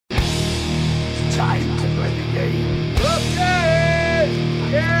Time to play the game. Okay!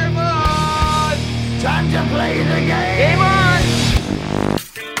 Game on! Time to play the game. Game on!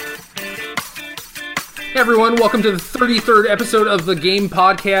 Hey everyone, welcome to the 33rd episode of the Game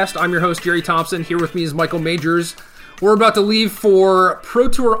Podcast. I'm your host, Jerry Thompson. Here with me is Michael Majors. We're about to leave for Pro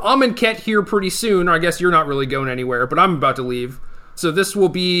Tour Amonkhet here pretty soon. I guess you're not really going anywhere, but I'm about to leave. So this will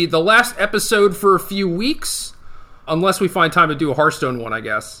be the last episode for a few weeks, unless we find time to do a Hearthstone one, I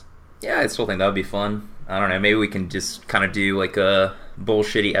guess. Yeah, I still think that would be fun. I don't know, maybe we can just kind of do like a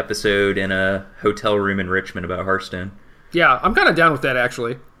bullshitty episode in a hotel room in Richmond about Hearthstone. Yeah, I'm kind of down with that,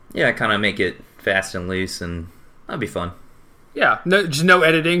 actually. Yeah, kind of make it fast and loose, and that'd be fun. Yeah, just no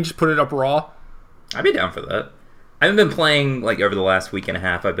editing, just put it up raw. I'd be down for that. I haven't been playing, like, over the last week and a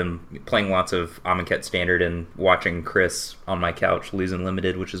half. I've been playing lots of Amonkhet Standard and watching Chris on my couch lose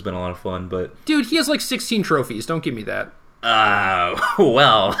Unlimited, which has been a lot of fun, but... Dude, he has like 16 trophies. Don't give me that.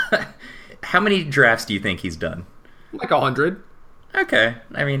 Well, how many drafts do you think he's done? Like 100. Okay,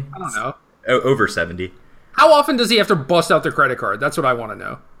 I mean... I don't know. Over 70. How often does he have to bust out the credit card? That's what I want to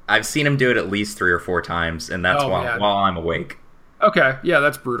know. I've seen him do it at least 3 or 4 times, and that's while I'm awake. Okay, yeah,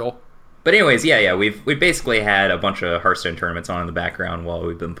 that's brutal. But anyways, yeah, we've basically had a bunch of Hearthstone tournaments on in the background while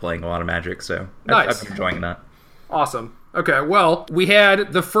we've been playing a lot of Magic, so nice. I've been enjoying that. Awesome. Okay, well, we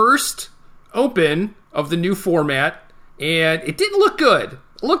had the first open of the new format, and it didn't look good.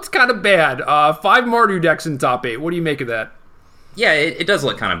 It looked kind of bad. 5 Mardu decks in top 8. What do you make of that? Yeah, it does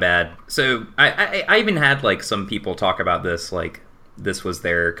look kind of bad. So I even had like some people talk about this, like this was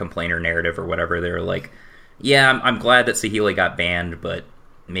their complainer narrative or whatever. They were like, yeah, I'm glad that Saheeli got banned, but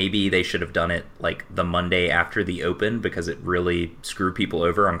maybe they should have done it like the Monday after the Open because it really screwed people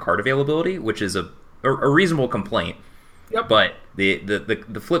over on card availability, which is a reasonable complaint. Yep. But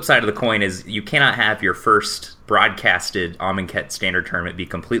the flip side of the coin is you cannot have your first broadcasted Amonkhet Standard Tournament be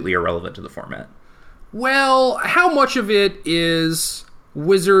completely irrelevant to the format. Well, how much of it is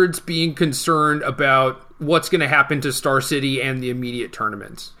Wizards being concerned about what's going to happen to Star City and the immediate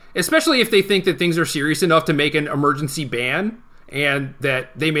tournaments? Especially if they think that things are serious enough to make an emergency ban and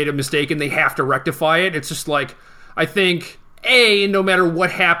that they made a mistake and they have to rectify it. It's just like, I think, A, no matter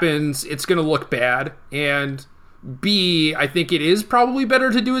what happens, it's going to look bad. And B, I think it is probably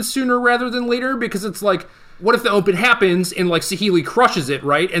better to do it sooner rather than later because it's like, what if the Open happens and like Saheeli crushes it,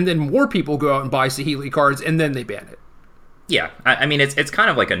 right? And then more people go out and buy Saheeli cards and then they ban it. Yeah, I mean, it's kind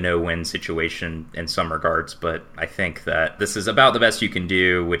of like a no-win situation in some regards, but I think that this is about the best you can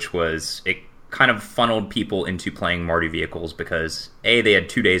do, which was it kind of funneled people into playing Mardu vehicles because A, they had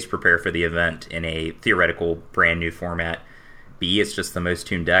 2 days to prepare for the event in a theoretical brand new format. B, it's just the most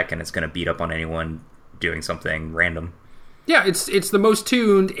tuned deck and it's going to beat up on anyone doing something random. Yeah, it's the most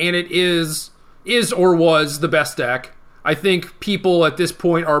tuned and it is or was the best deck. I think people at this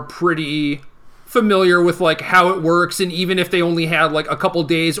point are pretty familiar with like how it works, and even if they only had like a couple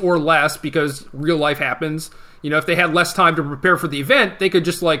days or less because real life happens, you know, if they had less time to prepare for the event, they could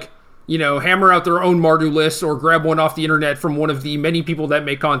just like, you know, hammer out their own Mardu list or grab one off the internet from one of the many people that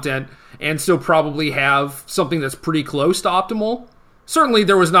make content and still probably have something that's pretty close to optimal. Certainly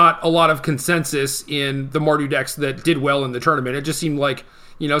there was not a lot of consensus in the Mardu decks that did well in the tournament. It just seemed like,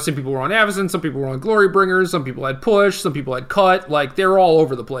 you know, some people were on Avacyn, some people were on Glorybringers, some people had Push, some people had Cut. Like, they're all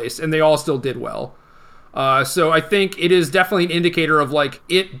over the place, and they all still did well. So I think it is definitely an indicator of, like,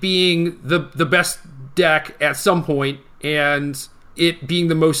 it being the best deck at some point, and it being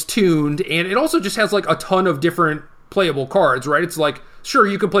the most tuned, and it also just has, like, a ton of different playable cards, right? It's like, sure,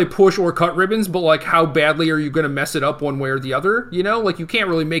 you can play Push or Cut Ribbons, but, like, how badly are you going to mess it up one way or the other? You know? Like, you can't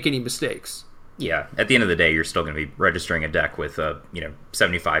really make any mistakes. Yeah, at the end of the day, you're still going to be registering a deck with,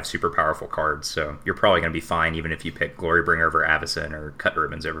 75 super powerful cards, so you're probably going to be fine even if you pick Glorybringer over Avacyn or Cut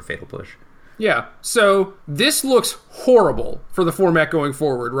Ribbons over Fatal Push. Yeah, so this looks horrible for the format going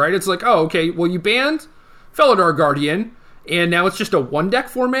forward, right? It's like, oh, okay, well, you banned Felidar Guardian, and now it's just a 1-deck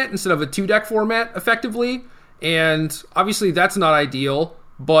format instead of a 2-deck format, effectively, and obviously that's not ideal.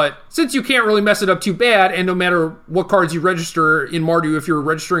 But since you can't really mess it up too bad, and no matter what cards you register in Mardu, if you're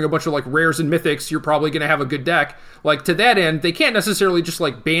registering a bunch of like rares and mythics, you're probably going to have a good deck. Like, to that end, they can't necessarily just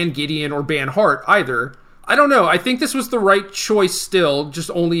like ban Gideon or ban Heart either. I don't know. I think this was the right choice still, just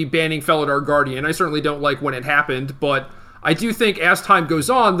only banning Felidar Guardian. I certainly don't like when it happened, but I do think as time goes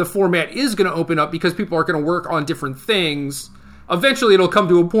on, the format is going to open up because people are going to work on different things. Eventually it'll come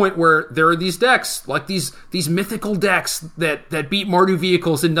to a point where there are these decks, like these mythical decks that beat Mardu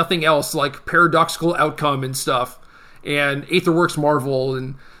vehicles and nothing else, like Paradoxical Outcome and stuff, and Aetherworks Marvel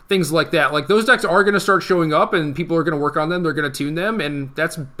and things like that. Like, those decks are going to start showing up, and people are going to work on them, they're going to tune them, and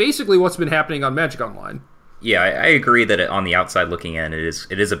that's basically what's been happening on Magic Online. Yeah, I agree that on the outside looking in, it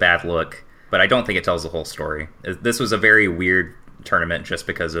is a bad look. but I don't think it tells the whole story. This was a very weird tournament just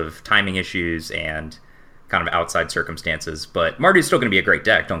because of timing issues and kind of outside circumstances. But Marduk's still going to be a great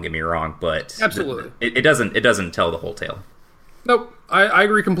deck, don't get me wrong, but absolutely, it doesn't tell the whole tale. Nope, I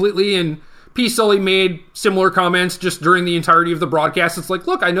agree completely, and P. Sully made similar comments just during the entirety of the broadcast. It's like,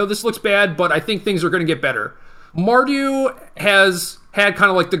 look, I know this looks bad, but I think things are going to get better. Mardu has had kind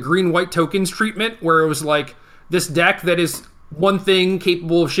of like the green-white tokens treatment, where it was like this deck that is one thing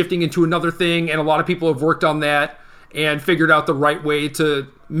capable of shifting into another thing, and a lot of people have worked on that and figured out the right way to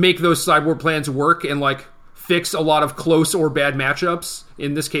make those sideboard plans work and like fix a lot of close or bad matchups,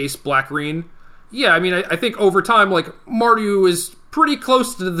 in this case, black-green. Yeah, I mean, I think over time, like, Mardu is pretty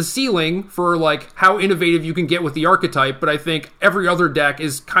close to the ceiling for like how innovative you can get with the archetype, but I think every other deck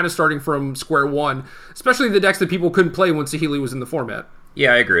is kind of starting from square one, especially the decks that people couldn't play when Saheeli was in the format.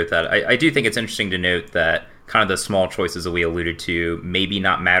 Yeah, I agree with that. I do think it's interesting to note that kind of the small choices that we alluded to, maybe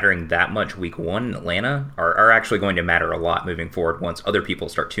not mattering that much week one in Atlanta, are actually going to matter a lot moving forward once other people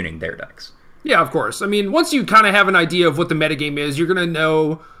start tuning their decks. Yeah, of course. I mean, once you kind of have an idea of what the metagame is, you're going to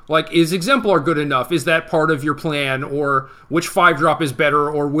know, like, is Exemplar good enough? Is that part of your plan? Or which 5-drop is better?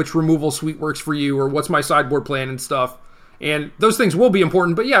 Or which removal suite works for you? Or what's my sideboard plan and stuff? And those things will be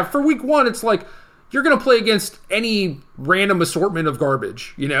important. But yeah, for week one, it's like, you're going to play against any random assortment of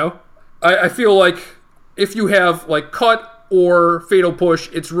garbage, you know? I feel like if you have, like, Cut or Fatal Push,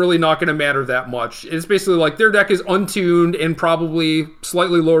 it's really not going to matter that much. It's basically like their deck is untuned and probably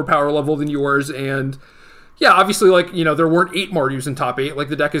slightly lower power level than yours, and yeah, obviously, like, you know, there weren't 8 Mardus in top 8, like,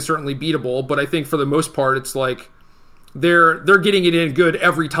 the deck is certainly beatable, but I think for the most part, it's like, they're getting it in good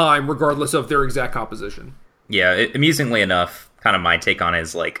every time, regardless of their exact composition. Yeah, amusingly enough, kind of my take on it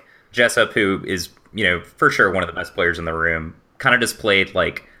is, like, Jessup, who is, you know, for sure one of the best players in the room, kind of displayed,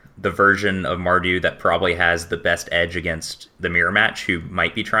 like, the version of Mardu that probably has the best edge against the mirror match, who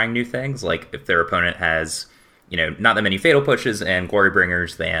might be trying new things. Like, if their opponent has, you know, not that many Fatal Pushes and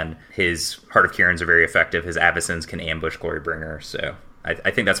Glorybringers, then his Heart of Kiran's are very effective. His Avacyn's can ambush Glorybringer. So I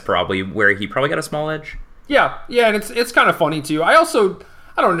think that's probably where he probably got a small edge. Yeah, and it's kind of funny, too. I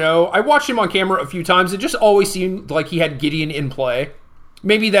don't know, I watched him on camera a few times. It just always seemed like he had Gideon in play.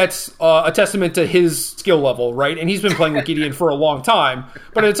 Maybe that's a testament to his skill level, right? And he's been playing with Gideon for a long time.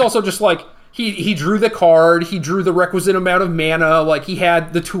 But it's also just like, he drew the card, he drew the requisite amount of mana, like, he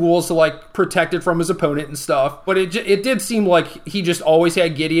had the tools to, like, protect it from his opponent and stuff. But it did seem like he just always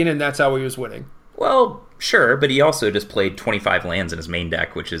had Gideon, and that's how he was winning. Well, sure, but he also just played 25 lands in his main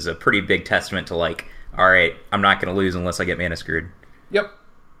deck, which is a pretty big testament to, like, all right, I'm not going to lose unless I get mana screwed. Yep.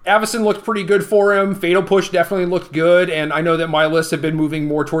 Avacyn looked pretty good for him. Fatal Push definitely looked good, and I know that my lists have been moving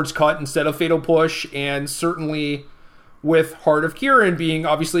more towards Cut instead of Fatal Push, and certainly with Heart of Kiran being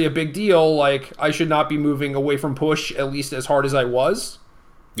obviously a big deal, like, I should not be moving away from Push at least as hard as I was.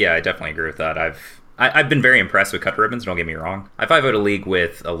 Yeah, I definitely agree with that. I've been very impressed with Cut Ribbons, don't get me wrong. I 5-0'd a league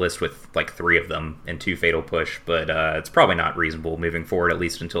with a list with like 3 of them and 2 Fatal Push, but it's probably not reasonable moving forward, at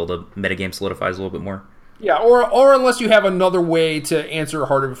least until the metagame solidifies a little bit more. Yeah, or unless you have another way to answer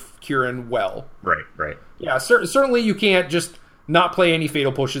Heart of Kiran well. Right. Yeah, certainly you can't just not play any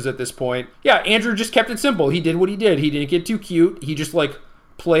Fatal Pushes at this point. Yeah, Andrew just kept it simple. He did what he did. He didn't get too cute. He just, like,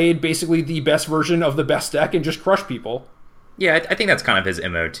 played basically the best version of the best deck and just crushed people. Yeah, I think that's kind of his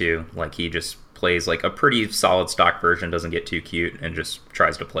MO too. Like, he just plays like a pretty solid stock version, doesn't get too cute, and just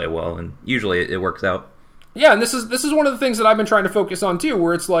tries to play well, and usually it works out. Yeah, and this is one of the things that I've been trying to focus on too,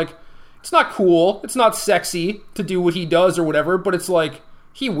 where it's like, it's not cool, it's not sexy to do what he does or whatever, but it's like,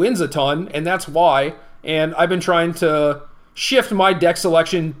 he wins a ton, and that's why. And I've been trying to shift my deck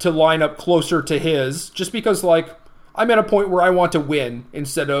selection to line up closer to his, just because, like, I'm at a point where I want to win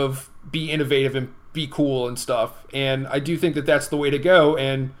instead of be innovative and be cool and stuff. And I do think that that's the way to go.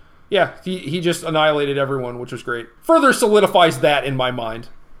 And yeah, he just annihilated everyone, which was great. Further solidifies that in my mind.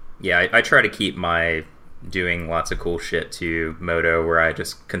 Yeah, I try to keep my doing lots of cool shit to Moto, where I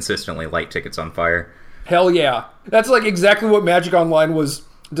just consistently light tickets on fire. Hell yeah. That's like exactly what Magic Online was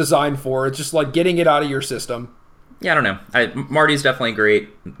designed for. It's just like getting it out of your system. Yeah, I don't know. Marty's definitely great.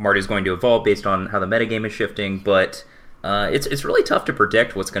 Marty's going to evolve based on how the metagame is shifting, but it's really tough to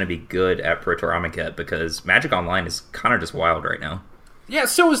predict what's going to be good at Pro Tour Amonkhet, because Magic Online is kind of just wild right now. Yeah,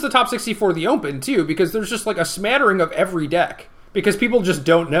 so is the top 64 of the Open, too, because there's just like a smattering of every deck, because people just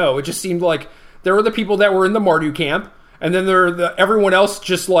don't know. It just seemed like there were the people that were in the Mardu camp, and then everyone else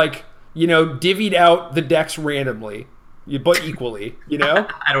just, like, you know, divvied out the decks randomly, but equally, you know?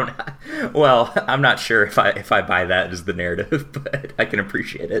 Well, I'm not sure if I buy that as the narrative, but I can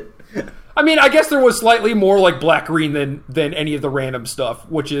appreciate it. I mean, I guess there was slightly more like black-green than any of the random stuff,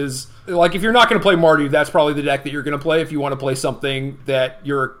 which is, like, if you're not going to play Mardu, that's probably the deck that you're going to play if you want to play something that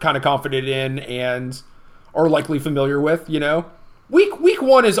you're kind of confident in and are likely familiar with, you know? Week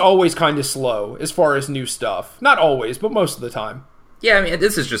 1 is always kind of slow as far as new stuff. Not always, but most of the time. Yeah, I mean,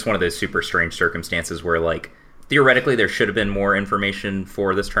 this is just one of those super strange circumstances where, like, theoretically there should have been more information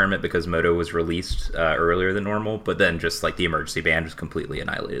for this tournament because Moto was released earlier than normal, but then just, like, the emergency ban just completely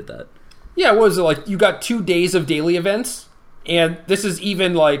annihilated that. Yeah, what was it, like, you got 2 days of daily events, and this is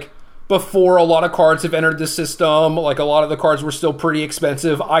even, like, before a lot of cards have entered the system. Like, a lot of the cards were still pretty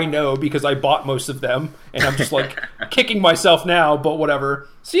expensive. I know, because I bought most of them, and I'm just, like, kicking myself now, but whatever.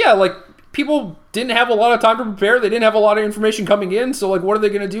 So, yeah, like, people didn't have a lot of time to prepare. They didn't have a lot of information coming in, so, like, what are they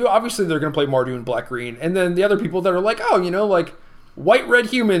going to do? Obviously, they're going to play Mardu and Black-Green. And then the other people that are like, oh, you know, like, White-Red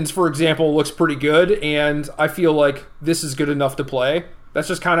Humans, for example, looks pretty good, and I feel like this is good enough to play. That's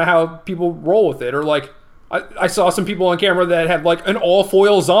just kind of how people roll with it. Or, like, I saw some people on camera that had, like, an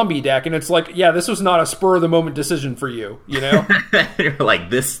all-foil zombie deck, and it's like, yeah, this was not a spur-of-the-moment decision for you, you know? You're like,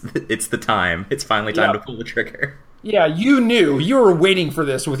 it's the time. It's finally time to pull the trigger. Yeah, you knew. You were waiting for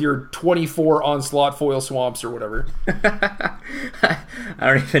this with your 24 Onslaught foil swamps or whatever. I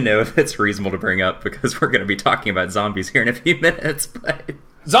don't even know if it's reasonable to bring up because we're going to be talking about zombies here in a few minutes, but...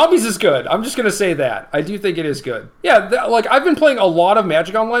 Zombies is good. I'm just going to say that. I do think it is good. Yeah, like, I've been playing a lot of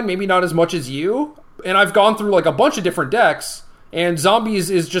Magic Online, maybe not as much as you, and I've gone through, like, a bunch of different decks, and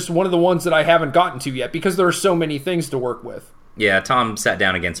Zombies is just one of the ones that I haven't gotten to yet because there are so many things to work with. Yeah, Tom sat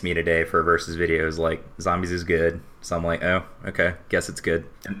down against me today for Versus videos, like, Zombies is good. So I'm like, oh, okay, guess it's good.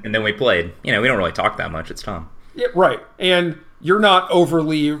 And then we played. You know, we don't really talk that much. It's Tom. Yeah, right. And you're not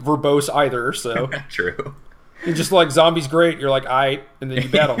overly verbose either, so... True. You're just like, Zombies great. You're like, aight, and then you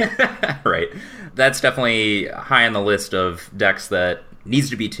battle. Right. That's definitely high on the list of decks that needs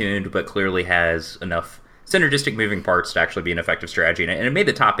to be tuned, but clearly has enough synergistic moving parts to actually be an effective strategy. And it made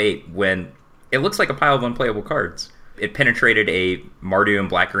the top 8 when it looks like a pile of unplayable cards. It penetrated a Mardu and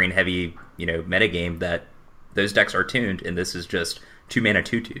Black-Green heavy, you know, metagame that those decks are tuned, and this is just 2-mana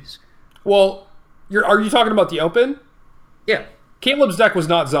 2/2s. Well, are you talking about the Open? Yeah. Caleb's deck was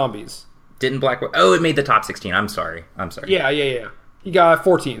not Zombies. Didn't Black... Oh, it made the top 16. I'm sorry. Yeah. He got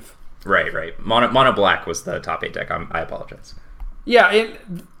 14th. Right. Mono Black was the top 8 deck. I apologize. Yeah,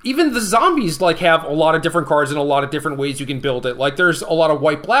 and even the Zombies, like, have a lot of different cards and a lot of different ways you can build it. Like, there's a lot of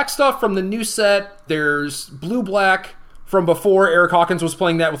white-black stuff from the new set. There's blue-black from before. Eric Hawkins was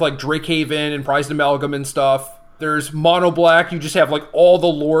playing that with, like, Drakehaven and Prized Amalgam and stuff. There's mono-black. You just have, like, all the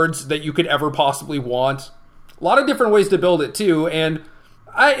lords that you could ever possibly want. A lot of different ways to build it, too, and...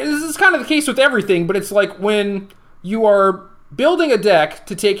 this is kind of the case with everything, but it's like when you are building a deck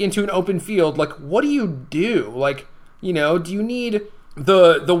to take into an open field, like, what do you do? Like, you know, do you need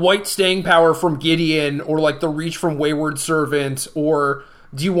the white staying power from Gideon or, like, the reach from Wayward Servant? Or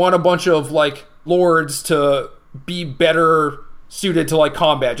do you want a bunch of, like, lords to be better suited to, like,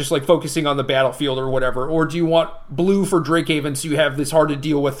 combat, just, like, focusing on the battlefield or whatever? Or do you want blue for Drakehaven so you have this hard to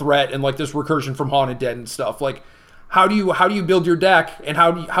deal with threat and, like, this recursion from Haunted Dead and stuff? Like, How do you build your deck, and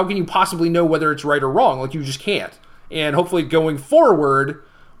how can you possibly know whether it's right or wrong? Like, you just can't. And hopefully going forward,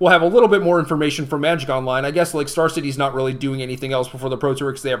 we'll have a little bit more information from Magic Online. I guess, like, Star City's not really doing anything else before the Pro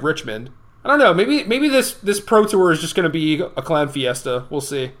Tour because they have Richmond. I don't know. Maybe this Pro Tour is just going to be a clown fiesta. We'll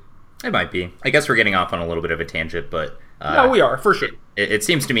see. It might be. I guess we're getting off on a little bit of a tangent, but... no, we are, for sure. It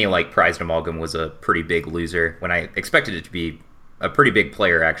seems to me like Prized Amalgam was a pretty big loser when I expected it to be a pretty big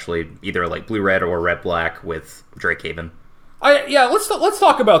player, actually, either like blue-red or red-black with Drakehaven. Let's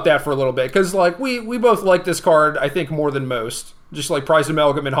talk about that for a little bit, because, like, we both like this card, I think, more than most. Just like Prized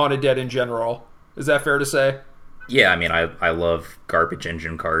Amalgam and Haunted Dead in general. Is that fair to say? Yeah, I mean, I love garbage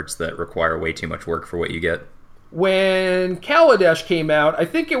engine cards that require way too much work for what you get. When Kaladesh came out, I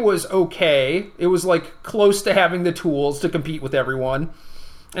think it was okay. It was, like, close to having the tools to compete with everyone.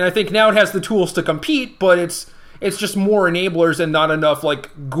 And I think now it has the tools to compete, but it's just more enablers and not enough, like,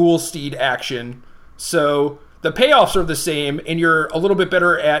 Ghoulsteed action. So the payoffs are the same, and you're a little bit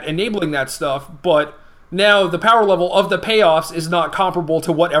better at enabling that stuff, but now the power level of the payoffs is not comparable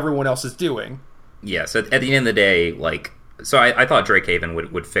to what everyone else is doing. Yeah, so at the end of the day, like... So I thought Drakehaven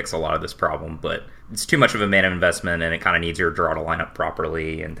would fix a lot of this problem, but it's too much of a mana investment, and it kind of needs your draw to line up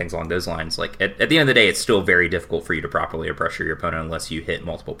properly and things along those lines. Like, at the end of the day, it's still very difficult for you to properly pressure your opponent unless you hit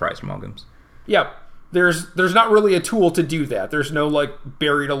multiple Prized Amalgams. Yep. There's not really a tool to do that. There's no, like,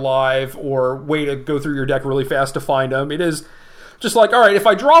 buried alive or way to go through your deck really fast to find them. It is just like, all right, if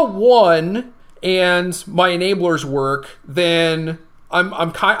I draw one and my enablers work, then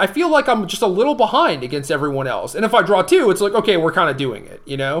I feel like I'm just a little behind against everyone else. And if I draw two, it's like, okay, we're kind of doing it,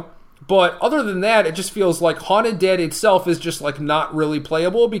 you know? But other than that, it just feels like Haunted Dead itself is just like not really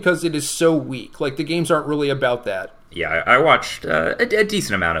playable because it is so weak. Like the games aren't really about that. Yeah, I watched a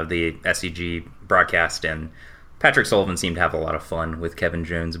decent amount of the SCG broadcast, and Patrick Sullivan seemed to have a lot of fun with Kevin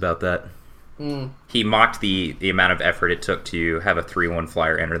Jones about that. He mocked the amount of effort it took to have a 3-1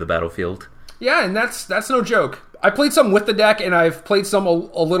 flyer enter the battlefield. Yeah, and that's no joke. I played some with the deck, and I've played some a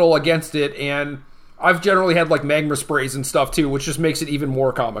little against it, and I've generally had like magma sprays and stuff too, which just makes it even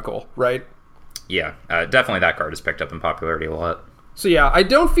more comical, right? Yeah, definitely that card has picked up in popularity a lot. So yeah, I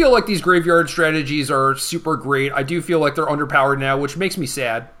don't feel like these graveyard strategies are super great. I do feel like they're underpowered now, which makes me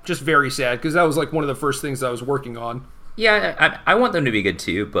sad. Just very sad, because that was like one of the first things I was working on. Yeah, I want them to be good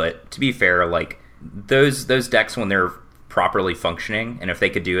too, but to be fair, like those decks when they're properly functioning, and if they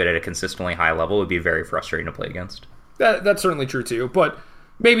could do it at a consistently high level, would be very frustrating to play against. That's certainly true too, but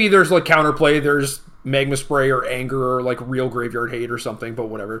maybe there's like counterplay, there's Magma Spray or Anger or like real Graveyard Hate or something, but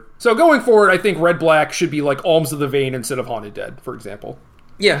whatever. So going forward, I think Red-Black should be like Alms of the Vein instead of Haunted Dead, for example.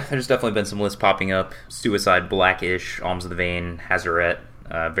 Yeah, there's definitely been some lists popping up. Suicide Blackish, Alms of the Vein, Hazaret,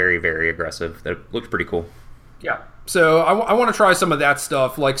 very, very aggressive. That looked pretty cool. Yeah. So I want to try some of that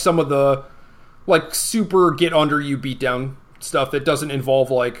stuff, like some of the like super get under you beatdown stuff that doesn't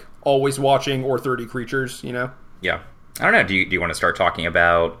involve like always watching or 30 creatures, you know? Yeah. I don't know, do you want to start talking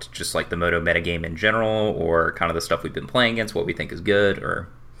about just like the Moto metagame in general, or kind of the stuff we've been playing against, what we think is good, or...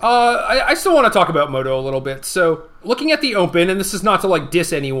 I still want to talk about Moto a little bit. So looking at the open, and this is not to like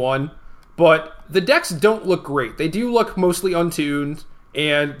diss anyone, but the decks don't look great. They do look mostly untuned,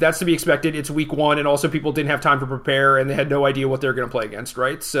 and that's to be expected. It's week 1, and also people didn't have time to prepare, and they had no idea what they're going to play against,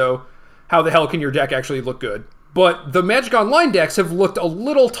 right? So how the hell can your deck actually look good? But the Magic Online decks have looked a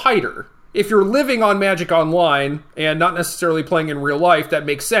little tighter. If you're living on Magic Online and not necessarily playing in real life, that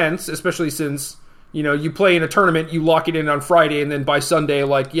makes sense, especially since, you know, you play in a tournament, you lock it in on Friday, and then by Sunday,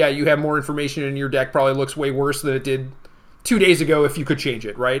 like, yeah, you have more information and your deck probably looks way worse than it did 2 days ago if you could change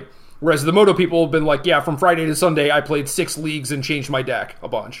it, right? Whereas the Moto people have been like, yeah, from Friday to Sunday, I played 6 leagues and changed my deck a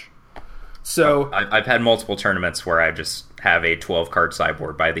bunch. So I've had multiple tournaments where I just have a 12-card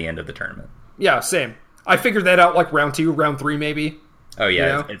sideboard by the end of the tournament. Yeah, same. I figured that out like round 2, round 3 maybe. Oh,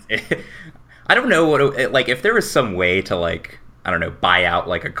 yeah. You know? I don't know what... like, if there was some way to, like, I don't know, buy out,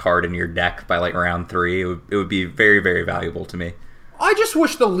 like, a card in your deck by, like, round 3, it would be very, very valuable to me. I just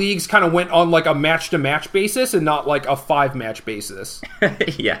wish the leagues kind of went on, like, a match-to-match basis and not, like, a 5-match basis.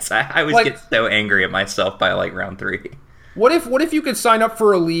 Yes, I always like, get so angry at myself by, like, round 3. What if you could sign up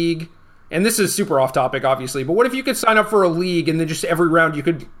for a league, and this is super off-topic, obviously, but what if you could sign up for a league and then just every round you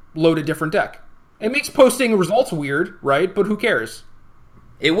could load a different deck? It makes posting results weird, right? But who cares?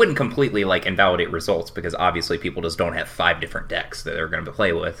 It wouldn't completely, like, invalidate results, because obviously people just don't have 5 different decks that they're going to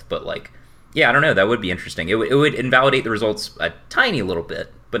play with, but, like, yeah, I don't know, that would be interesting. It would invalidate the results a tiny little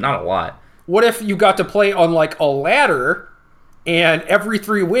bit, but not a lot. What if you got to play on, like, a ladder, and every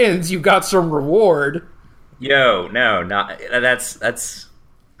 3 wins you got some reward? Yo, no, not that's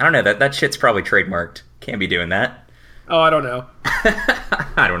I don't know, that shit's probably trademarked. Can't be doing that. Oh, I don't know.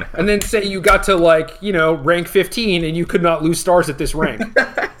 I don't know. And then say you got to, like, you know, rank 15 and you could not lose stars at this rank.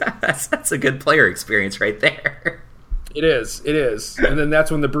 That's a good player experience right there. It is. And then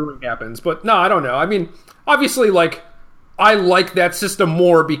that's when the brewing happens. But no, I don't know. I mean, obviously, like, I like that system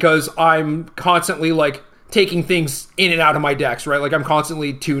more because I'm constantly, like, taking things in and out of my decks, right? Like, I'm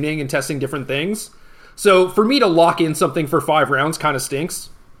constantly tuning and testing different things. So for me to lock in something for 5 rounds kind of stinks.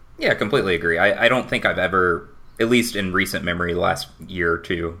 Yeah, completely agree. I don't think I've ever, at least in recent memory, the last year or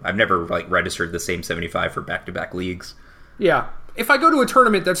two, I've never, like, registered the same 75 for back-to-back leagues. Yeah. If I go to a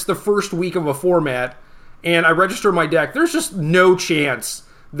tournament that's the first week of a format and I register my deck, there's just no chance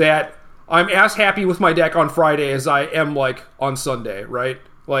that I'm as happy with my deck on Friday as I am, like, on Sunday, right?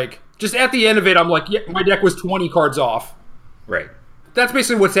 Like, just at the end of it, I'm like, yeah, my deck was 20 cards off. Right. That's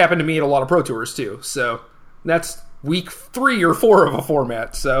basically what's happened to me at a lot of Pro Tours, too. So that's week 3 or 4 of a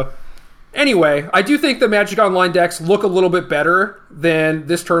format. So anyway, I do think the Magic Online decks look a little bit better than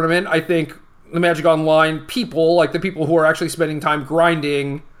this tournament. I think the Magic Online people, like the people who are actually spending time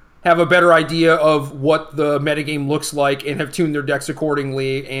grinding, have a better idea of what the metagame looks like and have tuned their decks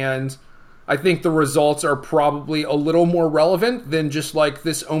accordingly. And I think the results are probably a little more relevant than just like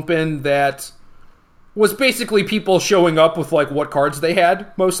this open that was basically people showing up with like what cards they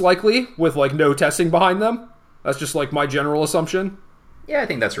had, most likely, with like no testing behind them. That's just like my general assumption. Yeah, I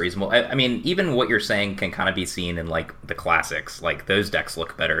think that's reasonable. I mean, even what you're saying can kind of be seen in, like, the classics. Like, those decks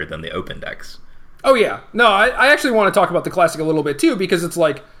look better than the open decks. Oh, yeah. No, I actually want to talk about the classic a little bit, too, because it's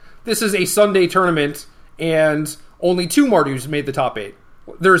like, this is a Sunday tournament, and only 2 Mardus made the top 8.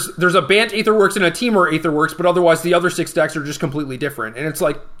 there's a Bant Aetherworks and a Temur Aetherworks, but otherwise the other 6 decks are just completely different. And it's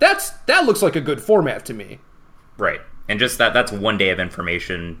like, that looks like a good format to me. Right. And just that's one day of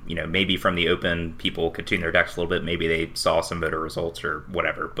information. Maybe from the Open, people could tune their decks a little bit. Maybe they saw some better results or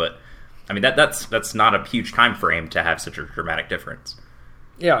whatever. But, I mean, that's not a huge time frame to have such a dramatic difference.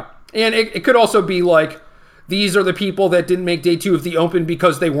 Yeah. And it could also be like, these are the people that didn't make day 2 of the Open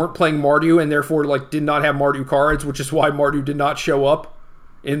because they weren't playing Mardu and therefore did not have Mardu cards, which is why Mardu did not show up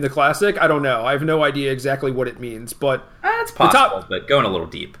in the Classic. I don't know. I have no idea exactly what it means, but it's possible, but going a little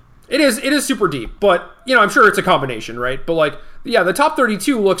deep. It is super deep, but I'm sure it's a combination, right? But the top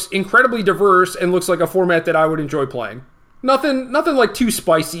 32 looks incredibly diverse and looks like a format that I would enjoy playing. Nothing like too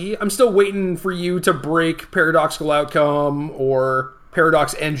spicy. I'm still waiting for you to break Paradoxical Outcome or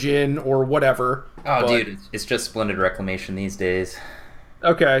Paradox Engine or whatever. Oh, dude, it's just Splendid Reclamation these days.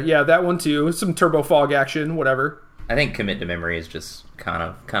 Okay, yeah, that one too. Some Turbo Fog action, whatever. I think Commit to Memory is just kind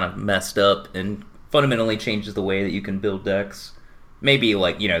of messed up and fundamentally changes the way that you can build decks. Maybe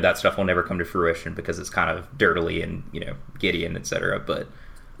that stuff will never come to fruition because it's kind of dirtily and Gideon, etc. But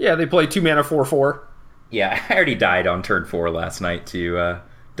yeah, they play 2 mana 4/4. Yeah, I already died on turn 4 last night to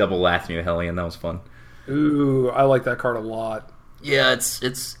double Lathnu Hellion. That was fun. Ooh, I like that card a lot. Yeah,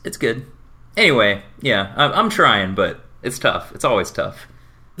 it's good. Anyway, yeah, I'm trying, but it's tough. It's always tough.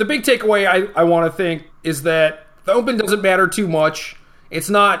 The big takeaway I want to think is that the Open doesn't matter too much. It's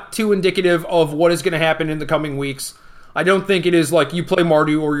not too indicative of what is going to happen in the coming weeks. I don't think it is like you play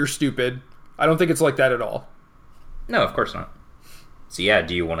Mardu or you're stupid. I don't think it's like that at all. No, of course not. So yeah,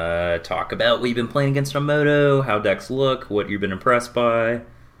 do you want to talk about what you've been playing against on Moto, how decks look, what you've been impressed by?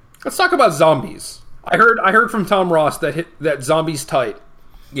 Let's talk about zombies. I heard from Tom Ross that zombies tight.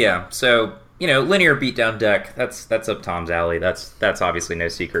 Yeah, so linear beatdown deck, that's up Tom's alley. That's obviously no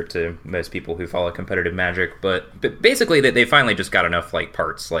secret to most people who follow competitive Magic, but basically they finally just got enough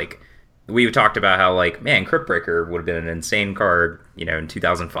parts. We've talked about how Crypt Breaker would have been an insane card, in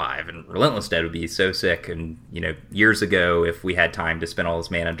 2005, and Relentless Dead would be so sick, and years ago if we had time to spend all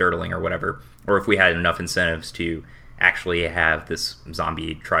this mana dirtling or whatever, or if we had enough incentives to actually have this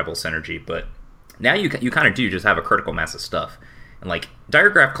zombie tribal synergy. But now you kind of do just have a critical mass of stuff. And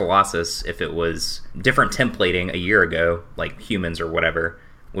Diregraph Colossus, if it was different templating a year ago, like humans or whatever,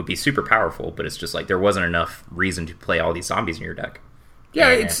 would be super powerful, but it's just there wasn't enough reason to play all these zombies in your deck. Yeah,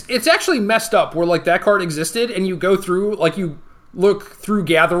 it's actually messed up where that card existed and you go through, you look through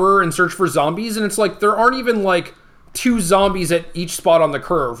Gatherer and search for zombies, and it's there aren't even 2 zombies at each spot on the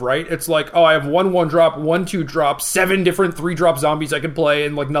curve, right? It's I have 1 drop, 1 2 drop, 7 different 3 drop zombies I can play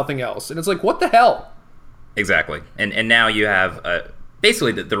and nothing else. And it's what the hell? Exactly. And now you have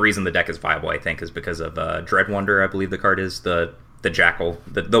basically the reason the deck is viable, I think, is because of Dreadwonder, I believe the card is, the Jackal,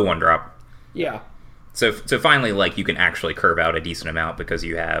 the 1-drop. Yeah. So finally, you can actually curve out a decent amount because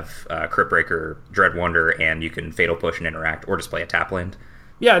you have Crypt Breaker, Dreadwonder, and you can Fatal Push and interact, or just play a tap land.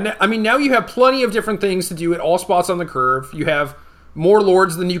 Yeah, I mean, now you have plenty of different things to do at all spots on the curve. You have more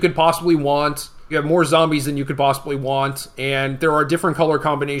lords than you could possibly want. You have more zombies than you could possibly want. And there are different color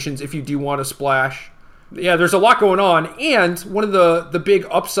combinations if you do want to splash. Yeah, there's a lot going on. And one of the big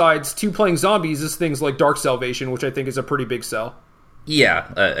upsides to playing zombies is things like Dark Salvation, which I think is a pretty big sell.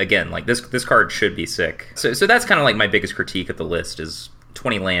 Yeah, again, this card should be sick. So that's kind of my biggest critique of the list is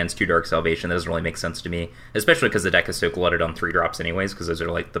 20 lands, 2 Dark Salvation. That doesn't really make sense to me, especially because the deck is so glutted on 3 drops anyways, because those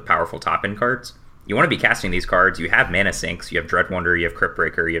are the powerful top-end cards. You want to be casting these cards. You have Mana Sinks, you have Dreadwonder, you have Crypt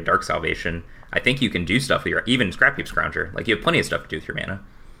Breaker, you have Dark Salvation. I think you can do stuff with even Scrapheap Scrounger. You have plenty of stuff to do with your mana.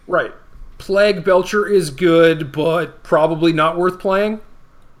 Right. Plague Belcher is good, but probably not worth playing.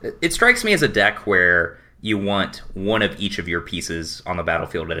 It strikes me as a deck where you want one of each of your pieces on the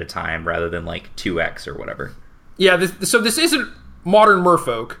battlefield at a time rather than 2x or whatever. Yeah, so this isn't modern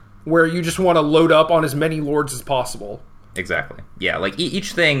Merfolk where you just want to load up on as many lords as possible. Exactly. Yeah,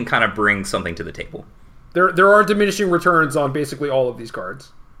 each thing kind of brings something to the table. There are diminishing returns on basically all of these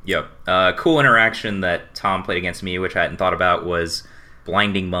cards. Yep. Cool interaction that Tom played against me, which I hadn't thought about, was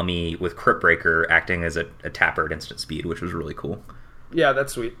Blinding Mummy with Crypt Breaker acting as a tapper at instant speed, which was really cool. Yeah,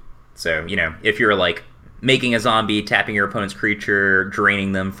 that's sweet. So, if you're making a zombie, tapping your opponent's creature,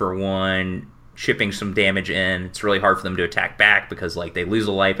 draining them for 1, shipping some damage in, it's really hard for them to attack back because they lose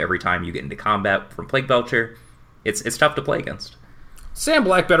a life every time you get into combat from Plague Belcher. It's tough to play against. Sam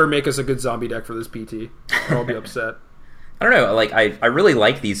Black better make us a good zombie deck for this PT, or I'll be upset. I don't know, I really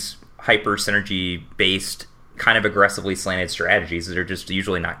like these hyper synergy based kind of aggressively slanted strategies that are just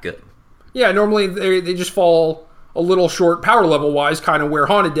usually not good. Yeah, normally they just fall a little short power level wise, kind of where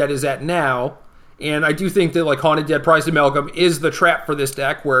Haunted Dead is at now. And I do think that Haunted Dead Prized Amalgam is the trap for this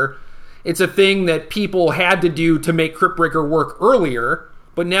deck, where it's a thing that people had to do to make Crypt Breaker work earlier,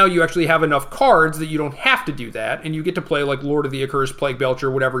 but now you actually have enough cards that you don't have to do that, and you get to play like Lord of the Accursed, Plague Belcher,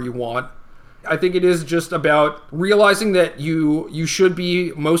 whatever you want. I think it is just about realizing that you should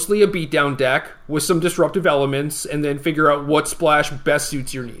be mostly a beatdown deck with some disruptive elements, and then figure out what splash best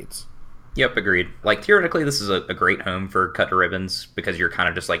suits your needs. Yep, agreed. Like, theoretically, this is a great home for Cut to Ribbons, because you're kind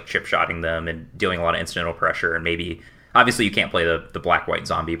of just, like, chip-shotting them and dealing a lot of incidental pressure, and maybe... Obviously, you can't play the black-white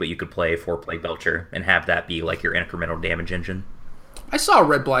zombie, but you could play 4 Plague Belcher and have that be, like, your incremental damage engine. I saw a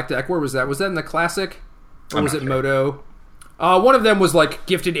red-black deck. Where was that? Was that in the Classic? Or was it sure. Moto? One of them was, like,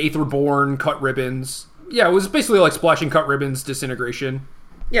 Gifted Eighth Reborn, Cut Ribbons. Yeah, it was basically, like, splashing Cut Ribbons, Disintegration.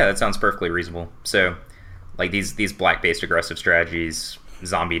 Yeah, that sounds perfectly reasonable. So, like, these black-based aggressive strategies,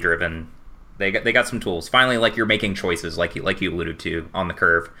 zombie-driven... They got some tools. Finally, like, you're making choices, like you alluded to, on the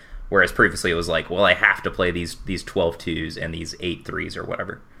curve. Whereas previously it was like, well, I have to play these 12 2s and these 8 3s or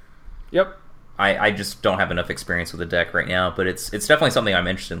whatever. Yep. I just don't have enough experience with the deck right now, but it's definitely something I'm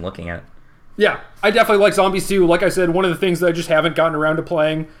interested in looking at. Yeah, I definitely like Zombies too. Like I said, one of the things that I just haven't gotten around to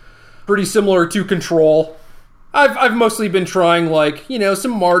playing, pretty similar to Control. I've mostly been trying, like, you know,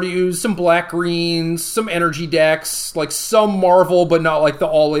 some Mardus, some black-greens, some energy decks, like some Marvel, but not like the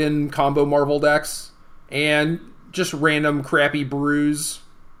all-in combo Marvel decks, and just random crappy brews,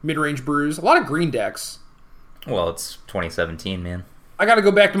 mid-range brews. A lot of green decks. Well, it's 2017, man. I gotta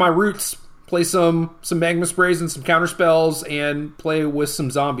go back to my roots, play some Magma Sprays and some Counterspells, and play with some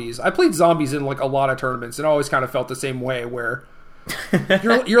Zombies. I played Zombies in, like, a lot of tournaments, and I always kind of felt the same way, where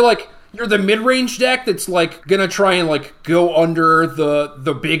you're like... You're the mid-range deck that's, like, gonna try and, like, go under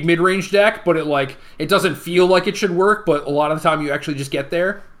the big mid-range deck, but it doesn't feel like it should work, but a lot of the time you actually just get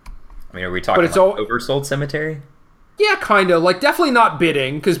there. I mean, are we talking Oversold Cemetery? Yeah, kind of. Like, definitely not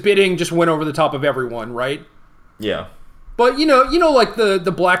Bidding, because Bidding just went over the top of everyone, right? Yeah. But, you know, like,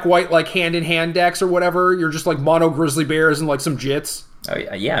 the black-white, like, hand-in-hand decks or whatever, you're just, like, mono Grizzly Bears and, like, some Jits. Oh,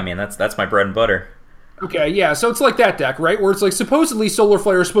 yeah, I mean, that's my bread and butter. Okay, yeah, so it's like that deck, right? Where it's like, supposedly Solar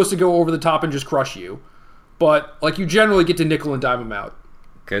Flare is supposed to go over the top and just crush you. But, like, you generally get to nickel and dime them out.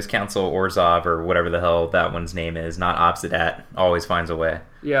 Ghost Council, Orzhov, or whatever the hell that one's name is, not Obsidat, always finds a way.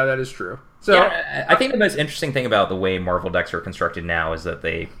 Yeah, that is true. So yeah, I think the most interesting thing about the way Marvel decks are constructed now is that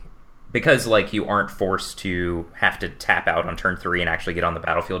because, like, you aren't forced to have to tap out on turn 3 and actually get on the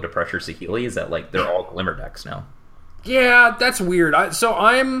battlefield to pressure Saheeli, is that, like, they're all Glimmer decks now. Yeah, that's weird. I'm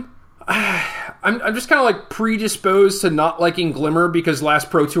just kind of, like, predisposed to not liking Glimmer because last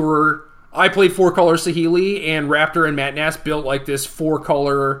Pro Tour I played 4-color Saheeli and Raptor and Matt Nass built, like, this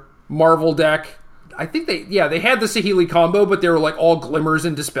 4-color Marvel deck. I think they had the Saheeli combo, but they were, like, all Glimmers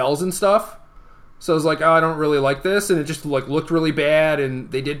and Dispels and stuff. So I was like, oh, I don't really like this, and it just, like, looked really bad, and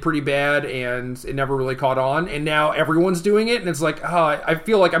they did pretty bad, and it never really caught on, and now everyone's doing it, and it's like, oh, I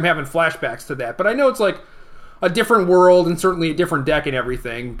feel like I'm having flashbacks to that. But I know it's, like, a different world and certainly a different deck and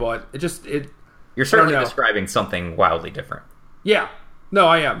everything, but You're certainly describing something wildly different. Yeah. No,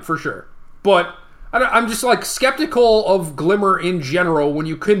 I am, for sure. But I'm just, like, skeptical of Glimmer in general when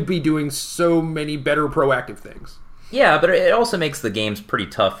you could be doing so many better proactive things. Yeah, but it also makes the games pretty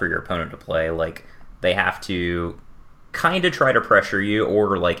tough for your opponent to play. Like, they have to kind of try to pressure you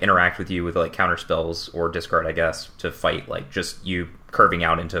or, like, interact with you with, like, counter spells or discard, I guess, to fight, like, just you curving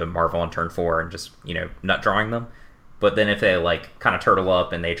out into Marvel on turn 4 and just, you know, nut drawing them. But then if they, like, kind of turtle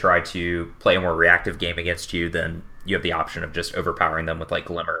up and they try to play a more reactive game against you, then you have the option of just overpowering them with, like,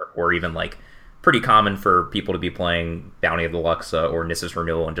 Glimmer, or even, like, pretty common for people to be playing Bounty of the Luxa or Nissa's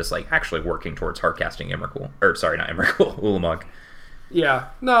Renewal and just, like, actually working towards hardcasting Emrakul. Or, sorry, not Emrakul, Ulamog. Yeah,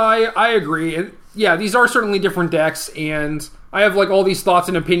 no, I agree. And yeah, these are certainly different decks, and I have, like, all these thoughts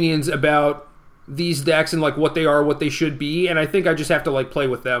and opinions about these decks and, like, what they are, what they should be, and I think I just have to, like, play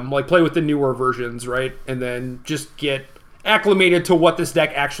with them. Like, play with the newer versions, right? And then just get acclimated to what this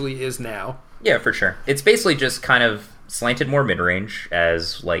deck actually is now. Yeah, for sure. It's basically just kind of slanted more mid-range,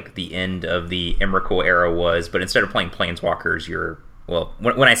 as, like, the end of the Emrakul era was, but instead of playing Planeswalkers, you're... Well,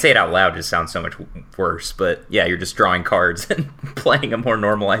 when I say it out loud, it just sounds so much worse. But yeah, you're just drawing cards and playing a more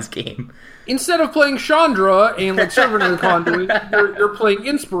normalized game. Instead of playing Chandra and, like, Servant of the Conduit, you're playing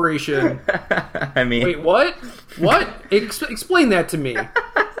Inspiration. I mean... Wait, what? What? Explain that to me.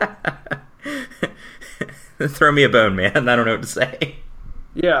 Throw me a bone, man. I don't know what to say.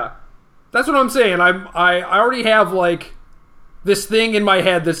 Yeah. That's what I'm saying. I already have, like, this thing in my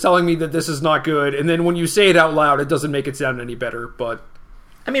head that's telling me that this is not good, and then when you say it out loud, it doesn't make it sound any better, but...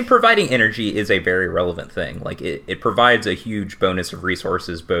 I mean, providing energy is a very relevant thing. Like, it provides a huge bonus of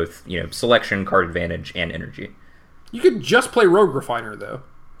resources, both, you know, selection, card advantage, and energy. You could just play Rogue Refiner, though.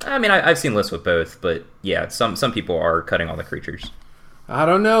 I mean, I've seen lists with both, but yeah, some people are cutting all the creatures. I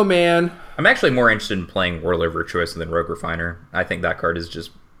don't know, man. I'm actually more interested in playing Warlord Virtuoso than Rogue Refiner. I think that card is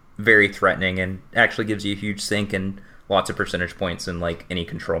just very threatening and actually gives you a huge sink and lots of percentage points in like any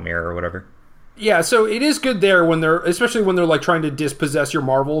control mirror or whatever. Yeah, so it is good there when they're, especially when they're like trying to dispossess your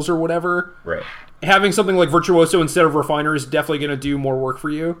marvels or whatever. Right. Having something like Virtuoso instead of Refiner is definitely going to do more work for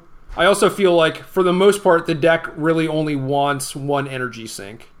you. I also feel like, for the most part, the deck really only wants one energy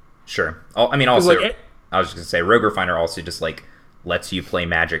sink. Sure. I mean, also, like, I was just going to say, Rogue Refiner also just, like, lets you play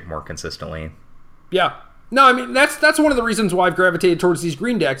Magic more consistently. Yeah. No, I mean, that's one of the reasons why I've gravitated towards these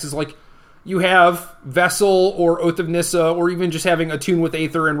green decks, is like, you have Vessel or Oath of Nissa, or even just having Attune with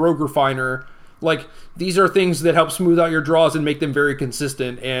Aether and Rogue Refiner. Like, these are things that help smooth out your draws and make them very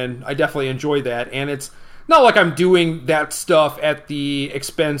consistent, and I definitely enjoy that. And it's not like I'm doing that stuff at the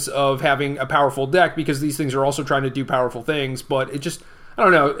expense of having a powerful deck, because these things are also trying to do powerful things, but it just, I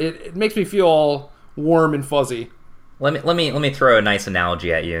don't know, it makes me feel all warm and fuzzy. Let me throw a nice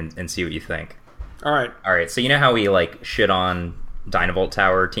analogy at you and see what you think. All right. So you know how we like shit on Dynavolt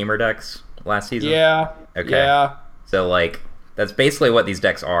Tower Teamer decks last season? Yeah. Okay. Yeah. So like that's basically what these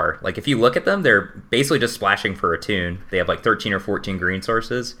decks are. Like if you look at them, they're basically just splashing for Attune. They have like 13 or 14 green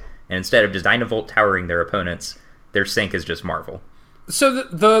sources, and instead of just Dynavolt Towering their opponents, their sink is just Marvel. So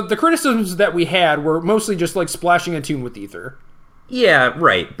the criticisms that we had were mostly just like splashing Attune with Ether. Yeah,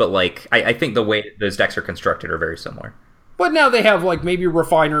 right. But like I think the way those decks are constructed are very similar. But now they have like maybe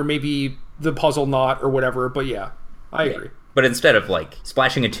Refiner, maybe the Puzzle Knot or whatever. But yeah, I agree. But instead of like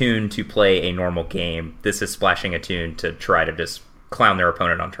splashing Attune to play a normal game, this is splashing Attune to try to just clown their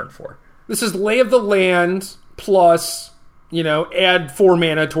opponent on turn 4. This is Lay of the Land plus, add 4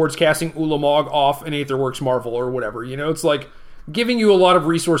 mana towards casting Ulamog off an Aetherworks Marvel or whatever. It's like giving you a lot of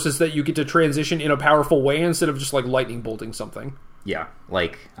resources that you get to transition in a powerful way instead of just like lightning bolting something. Yeah,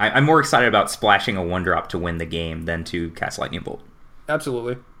 like I'm more excited about splashing a 1-drop to win the game than to cast Lightning Bolt.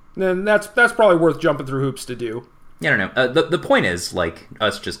 Absolutely. And that's probably worth jumping through hoops to do. Yeah, I don't know. The point is, like,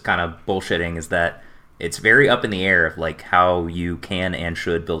 us just kind of bullshitting is that it's very up in the air of, like, how you can and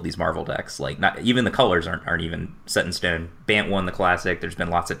should build these Marvel decks. Like, not even the colors aren't even set in stone. Bant won the Classic. There's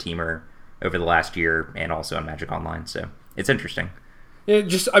been lots of Teamer over the last year and also on Magic Online, so it's interesting.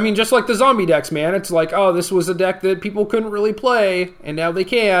 Just like the zombie decks, man. It's like, oh, this was a deck that people couldn't really play, and now they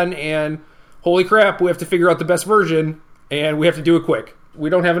can, and holy crap, we have to figure out the best version, and we have to do it quick. We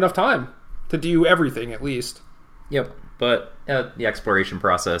don't have enough time to do everything, at least. Yep, but the exploration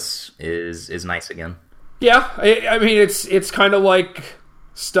process is nice again. Yeah, I mean, it's kind of like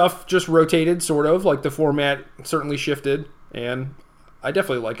stuff just rotated, sort of. Like the format certainly shifted, and I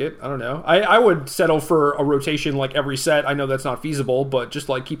definitely like it. I don't know. I would settle for a rotation like every set. I know that's not feasible, but just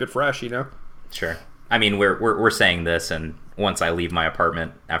like keep it fresh, Sure. I mean, we're saying this, and once I leave my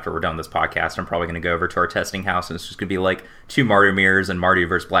apartment after we're done this podcast, I'm probably going to go over to our testing house, and it's just going to be like 2 Mardu mirrors and Mardu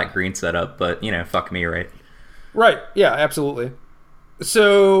versus Black Green setup. But fuck me, right? Right. Yeah. Absolutely.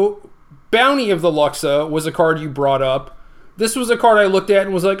 So, Bounty of the Luxa was a card you brought up. This was a card I looked at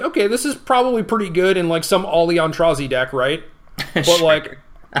and was like, okay, this is probably pretty good in like some Ollie Antrazi deck, right? But Sure. like,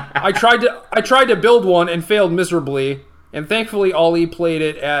 I tried to build one and failed miserably, and thankfully Ollie played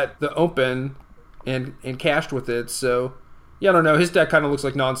it at the Open and cashed with it. So yeah, I don't know. His deck kind of looks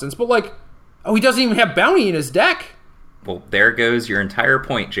like nonsense, but like, oh, he doesn't even have Bounty in his deck. Well, there goes your entire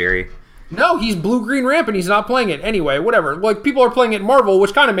point, Jerry. No, he's blue-green ramp and he's not playing it. Anyway, whatever. Like, people are playing it in Marvel,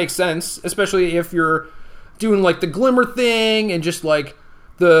 which kind of makes sense, especially if you're doing like the Glimmer thing and just like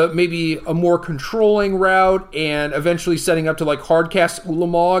the maybe a more controlling route, and eventually setting up to like hard cast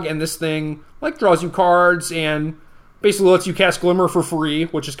Ulamog, and this thing like draws you cards and basically lets you cast Glimmer for free,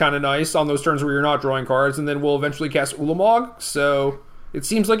 which is kind of nice on those turns where you're not drawing cards, and then we'll eventually cast Ulamog. So it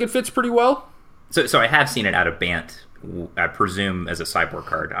seems like it fits pretty well. So I have seen it out of Bant, I presume as a sideboard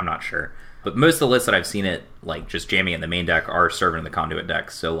card. I'm not sure. But most of the lists that I've seen it, like, just jamming in the main deck are serving in the Conduit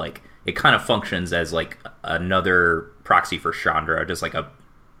deck. So, like, it kind of functions as, like, another proxy for Chandra, just like a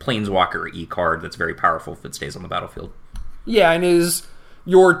Planeswalker E card that's very powerful if it stays on the battlefield. Yeah, and is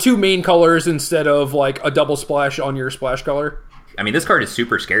your 2 main colors instead of, like, a double splash on your splash color. I mean, this card is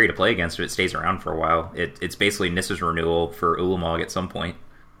super scary to play against if it stays around for a while. It's basically Nissa's Renewal for Ulamog at some point.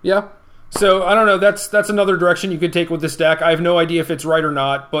 Yeah. So, I don't know, that's another direction you could take with this deck. I have no idea if it's right or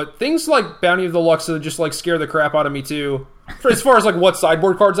not, but things like Bounty of the Luxa just, like, scare the crap out of me, too. As far as, like, what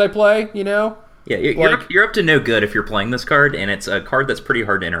sideboard cards I play, Yeah, you're up to no good if you're playing this card, and it's a card that's pretty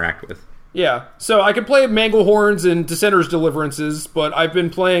hard to interact with. Yeah, so I can play Manglehorns and Dissenter's Deliverances, but I've been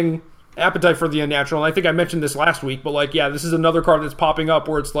playing Appetite for the Unnatural, and I think I mentioned this last week, but, like, yeah, this is another card that's popping up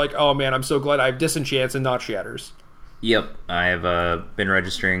where it's like, oh, man, I'm so glad I have Disenchants and not Shatters. Yep, I've been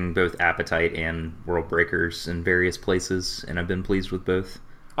registering both Appetite and World Breakers in various places, and I've been pleased with both.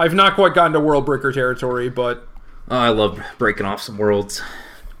 I've not quite gotten to World Breaker territory, but Oh, I love breaking off some worlds.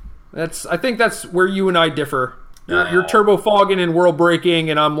 I think that's where you and I differ. You're turbo fogging and world breaking,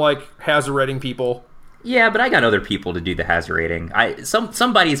 and I'm like hazarding people. Yeah, but I got other people to do the hazarding.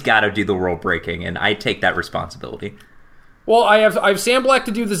 Somebody's got to do the world breaking, and I take that responsibility. Well, I have Sandblack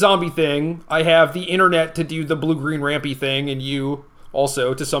to do the zombie thing. I have the internet to do the blue-green rampy thing, and you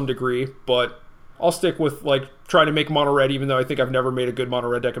also to some degree. But I'll stick with like trying to make mono red, even though I think I've never made a good mono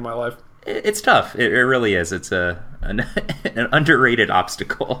red deck in my life. It's tough. It really is. It's an underrated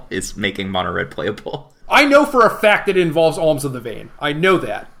obstacle. Is making mono red playable. I know for a fact that it involves Alms of the Vein. I know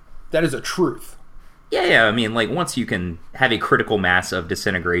that. That is a truth. Yeah. I mean, like once you can have a critical mass of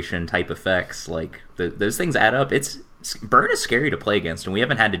disintegration type effects, like those things add up. Burn is scary to play against, and we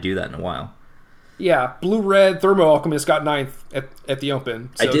haven't had to do that in a while. Yeah, blue-red Thermo Alchemist got 9th at the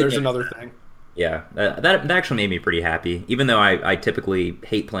Open, so there's another thing. Yeah, that actually made me pretty happy. Even though I typically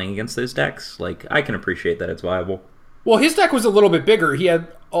hate playing against those decks, like I can appreciate that it's viable. Well, his deck was a little bit bigger. He had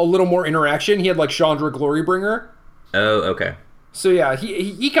a little more interaction. He had like Chandra Glorybringer. Oh, okay. So yeah,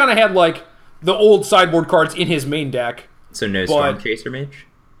 he kind of had like the old sideboard cards in his main deck. So no Storm Chaser Mage?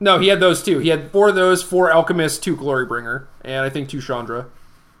 No, he had those too. He had 4 of those, 4 Alchemist, 2 Glorybringer, and I think 2 Chandra.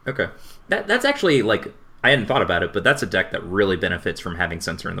 Okay. That's actually like I hadn't thought about it, but that's a deck that really benefits from having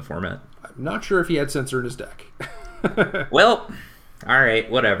Censor in the format. I'm not sure if he had Censor in his deck. Well, all right,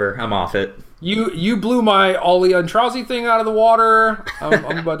 whatever. I'm off it. You blew my Ollie Antrazi thing out of the water.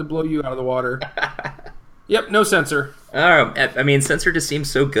 I'm about to blow you out of the water. Yep, no Censor. I mean, Censor just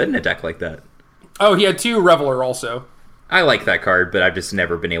seems so good in a deck like that. Oh, he had 2 Reveler also. I like that card, but I've just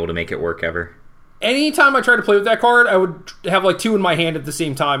never been able to make it work ever. Anytime I try to play with that card, I would have like 2 in my hand at the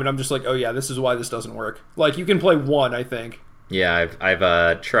same time, and I'm just like, oh yeah, this is why this doesn't work. Like, you can play 1, I think. Yeah,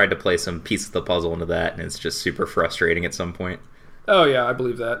 I've tried to play some piece of the puzzle into that, and it's just super frustrating at some point. Oh yeah, I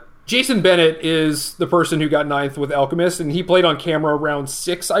believe that. Jason Bennett is the person who got 9th with Alchemist, and he played on camera round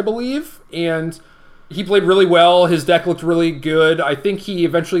 6, I believe, and he played really well. His deck looked really good. I think he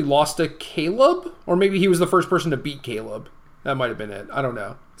eventually lost to Caleb, or maybe he was the first person to beat Caleb. That might have been it. I don't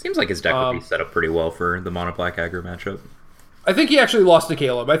know. Seems like his deck would be set up pretty well for the mono black aggro matchup. I think he actually lost to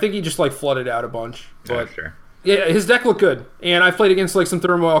Caleb. I think he just like flooded out a bunch. But sure. Yeah, his deck looked good. And I played against like some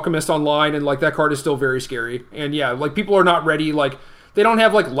Thermo Alchemist online, and like that card is still very scary. And yeah, like people are not ready. Like they don't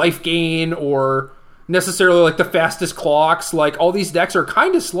have like life gain or necessarily like the fastest clocks. Like all these decks are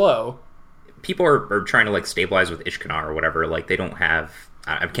kind of slow. People are trying to like stabilize with Ishkanar or whatever. Like they don't have.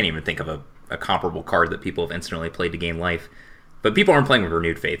 I can't even think of a comparable card that people have instantly played to gain life. But people aren't playing with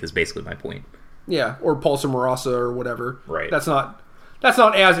Renewed Faith is basically my point. Yeah, or Pulsar Marasa or whatever. Right. That's not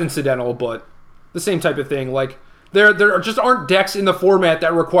as incidental, but the same type of thing. Like there just aren't decks in the format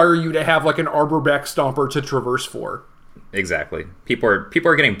that require you to have like an Arborback Stomper to traverse for. Exactly. People are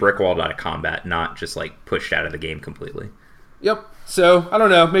getting brickwalled out of combat, not just like pushed out of the game completely. Yep. So I don't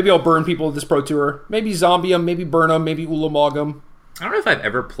know. Maybe I'll burn people at this Pro Tour. Maybe zombie them. Maybe burn them. Maybe Ulamog them. I don't know if I've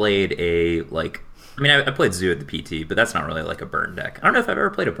ever played a like. I mean, I played Zoo at the PT, but that's not really like a burn deck. I don't know if I've ever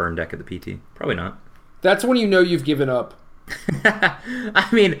played a burn deck at the PT. Probably not. That's when you know you've given up. I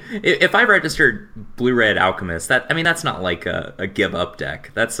mean, if I registered Blue-Red Alchemist, that's not like a give up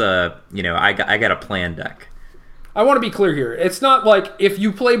deck. That's I got a plan deck. I want to be clear here. It's not like if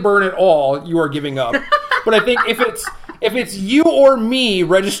you play burn at all, you are giving up. But I think if it's you or me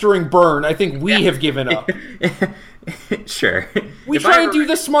registering burn, I think we have given up. Sure. We try and do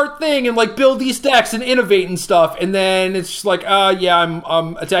the smart thing and like build these decks and innovate and stuff, and then it's just like,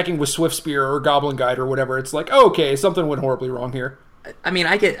 I'm attacking with Swift Spear or Goblin Guide or whatever. It's like, okay, something went horribly wrong here. I mean,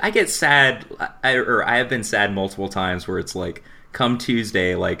 I get sad, I have been sad multiple times where it's like, come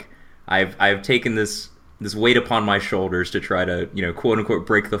Tuesday, like I've taken this weight upon my shoulders to try to, quote unquote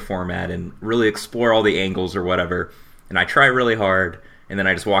break the format and really explore all the angles or whatever, and I try really hard. And then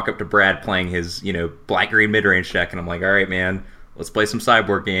I just walk up to Brad playing his, black-green mid-range deck, and I'm like, all right, man, let's play some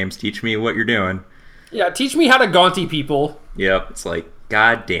sideboard games. Teach me what you're doing. Yeah, teach me how to Gaunty people. Yep, it's like,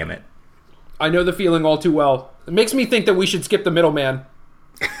 god damn it. I know the feeling all too well. It makes me think that we should skip the middleman.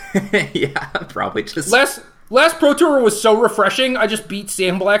 Yeah, probably just... Last Pro Tour was so refreshing, I just beat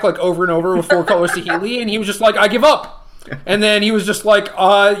Sandblack like over and over with 4 colors to Healy, and he was just like, I give up. And then he was just like,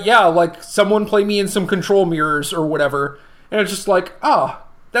 like someone play me in some control mirrors or whatever. And it's just like,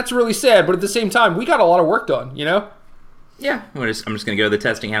 that's really sad. But at the same time, we got a lot of work done, Yeah, I'm just going to go to the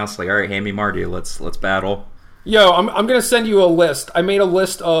testing house. Like, all right, hand me Mardu. Let's battle. Yo, I'm going to send you a list. I made a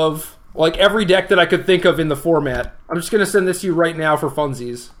list of like every deck that I could think of in the format. I'm just going to send this to you right now for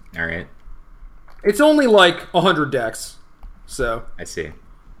funsies. All right. It's only like 100 decks, so. I see.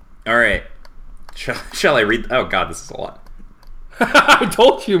 All right. Shall I read? Oh god, this is a lot. I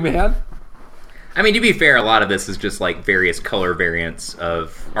told you, man. I mean, to be fair, a lot of this is just like various color variants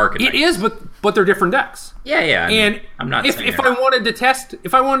of Arcanite. It is, but they're different decks. Yeah. And I'm not. If I wanted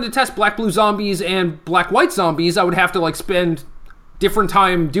to test black blue zombies and black white zombies, I would have to like spend different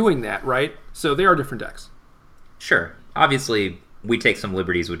time doing that, right? So they are different decks. Sure. Obviously, we take some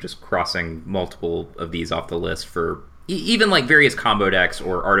liberties with just crossing multiple of these off the list for even like various combo decks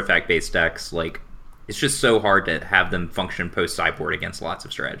or artifact based decks. Like, it's just so hard to have them function post sideboard against lots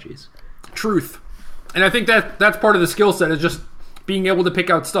of strategies. Truth. And I think that's part of the skill set, is just being able to pick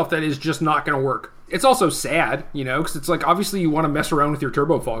out stuff that is just not going to work. It's also sad, because it's like, obviously you want to mess around with your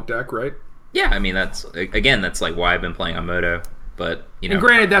Turbo Fog deck, right? Yeah, I mean, that's like why I've been playing on Moto. But, And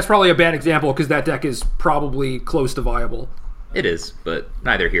granted, that's probably a bad example, because that deck is probably close to viable. It is, but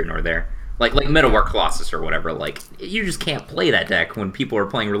neither here nor there. Like Metalwork Colossus or whatever, like, you just can't play that deck when people are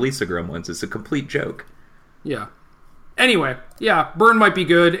playing Release of Gremlins. It's a complete joke. Yeah. Anyway, yeah, Burn might be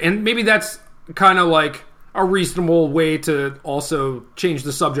good, and maybe that's kind of like a reasonable way to also change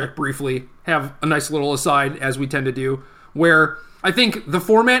the subject briefly, have a nice little aside, as we tend to do, where I think the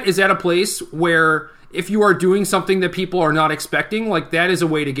format is at a place where if you are doing something that people are not expecting, like, that is a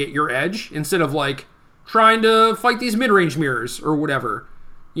way to get your edge, instead of, like, trying to fight these mid-range mirrors or whatever.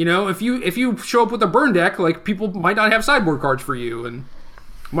 If you show up with a Burn deck, like, people might not have sideboard cards for you, and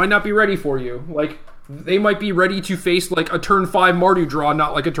might not be ready for you. Like, they might be ready to face, like, a turn 5 Mardu draw,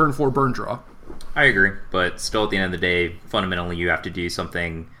 not like a turn 4 Burn draw. I agree, but still at the end of the day, fundamentally you have to do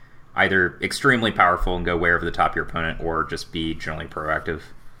something either extremely powerful and go way over the top of your opponent, or just be generally proactive.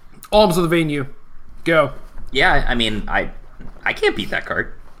 Alms of the Vein U. Go. Yeah, I mean, I can't beat that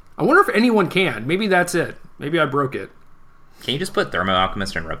card. I wonder if anyone can. Maybe that's it. Maybe I broke it. Can you just put Thermo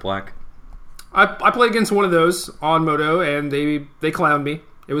Alchemist in red black? I played against one of those on Moto, and they clowned me.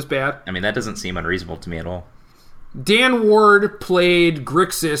 It was bad. I mean, that doesn't seem unreasonable to me at all. Dan Ward played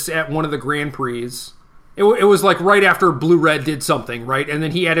Grixis at one of the Grand Prix. It was like right after Blue-Red did something, right? And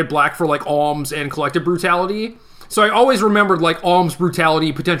then he added black for like Alms and Collective Brutality. So I always remembered like Alms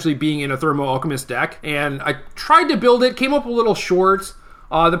Brutality potentially being in a Thermo Alchemist deck. And I tried to build it, came up a little short.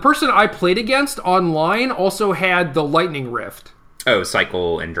 The person I played against online also had the Lightning Rift. Oh,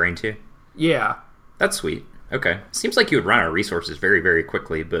 Cycle and Drain too? Yeah. That's sweet. Okay. Seems like you would run out of resources very, very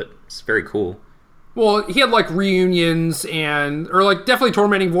quickly, but it's very cool. Well, he had like reunions or like definitely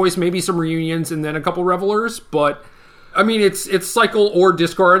Tormenting Voice, maybe some reunions, and then a couple Revelers. But I mean, it's cycle or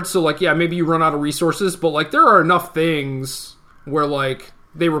discard, so like, yeah, maybe you run out of resources, but like there are enough things where like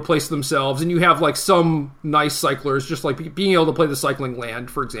they replace themselves, and you have like some nice cyclers, just like being able to play the cycling land,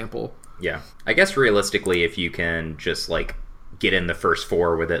 for example. Yeah, I guess realistically, if you can just like get in the first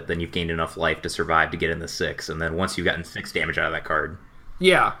 4 with it, then you've gained enough life to survive to get in the 6, and then once you've gotten 6 damage out of that card.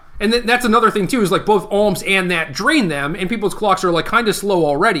 Yeah. And that's another thing, too, is like both Alms and that drain them, and people's clocks are like kind of slow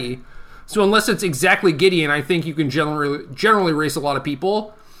already. So unless it's exactly Gideon, I think you can generally race a lot of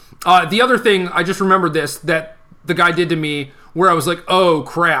people. The other thing, I just remembered this, that the guy did to me, where I was like, oh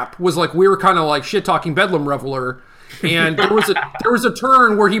crap, was like we were kind of like shit-talking Bedlam Reveler, and there was a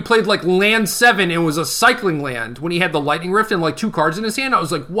turn where he played like land 7 and was a cycling land when he had the Lightning Rift and like 2 cards in his hand. I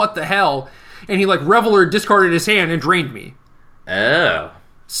was like, what the hell? And he like Reveler discarded his hand and drained me. Oh.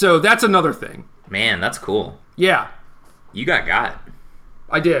 So that's another thing. Man, that's cool. Yeah. You got.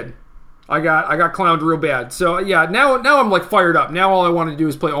 I did. I got clowned real bad. So yeah, now I'm like fired up. Now all I want to do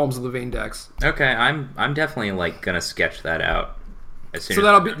is play Alms of the Vein decks. Okay, I'm definitely like gonna sketch that out as soon.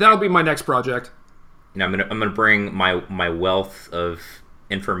 So that'll be my next project. I'm gonna bring my wealth of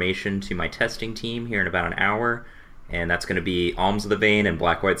information to my testing team here in about an hour, and that's gonna be Alms of the Vein and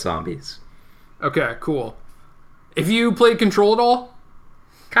Black White Zombies. Okay, cool. Have you played Control at all?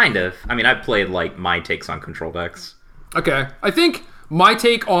 Kind of. I mean, I've played, like, my takes on Control decks. Okay. I think my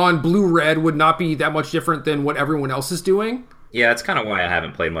take on Blue-Red would not be that much different than what everyone else is doing. Yeah, that's kind of why I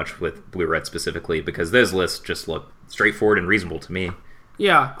haven't played much with Blue-Red specifically, because those lists just look straightforward and reasonable to me.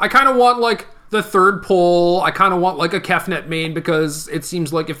 Yeah, I kind of want, like, the third pull. I kind of want, like, a Kefnet main, because it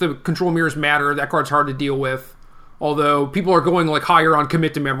seems like if the control mirrors matter, that card's hard to deal with. Although, people are going, like, higher on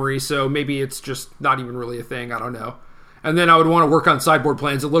Commit to Memory, so maybe it's just not even really a thing. I don't know. And then I would want to work on sideboard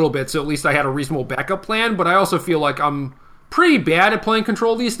plans a little bit, so at least I had a reasonable backup plan, but I also feel like I'm pretty bad at playing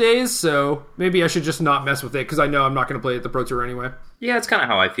Control these days, so maybe I should just not mess with it, because I know I'm not going to play at the Pro Tour anyway. Yeah, it's kind of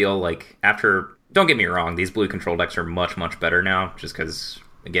how I feel, like, after... Don't get me wrong, these blue Control decks are much, much better now, just because,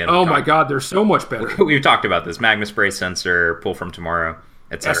 again... Oh my god, they're so much better. We've talked about this. Magma Spray Sensor, Pull from Tomorrow,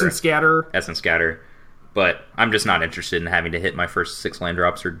 etc. Essence Scatter. But I'm just not interested in having to hit my first 6 land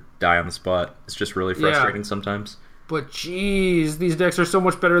drops or die on the spot. It's just really frustrating sometimes. But geez, these decks are so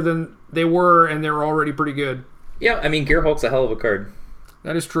much better than they were, and they're already pretty good. Yeah, I mean, Gearhulk's a hell of a card.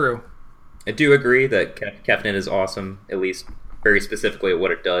 That is true. I do agree that Kefnet is awesome, at least very specifically at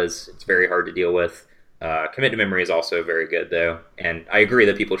what it does. It's very hard to deal with. Commit to Memory is also very good, though. And I agree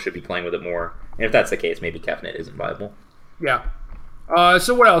that people should be playing with it more. And if that's the case, maybe Kefnet isn't viable. Yeah.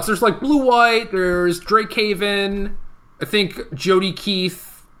 So what else? There's like Blue-White, there's Drake Haven. I think Jody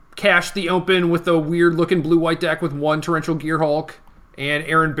Keith cashed the open with a weird-looking Blue-White deck with 1 Torrential Gearhulk. And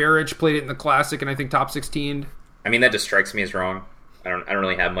Aaron Barrich played it in the Classic and I think top 16. I mean, that just strikes me as wrong. I don't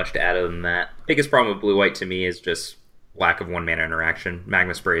really have much to add other than that. Biggest problem with Blue-White to me is just lack of 1-mana interaction.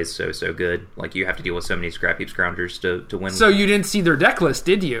 Magma Spray is so good. Like, you have to deal with so many Scrap Heap Scroungers to win. So you didn't see their deck list,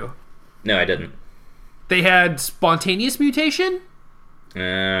 did you? No, I didn't. They had Spontaneous Mutation? Oh,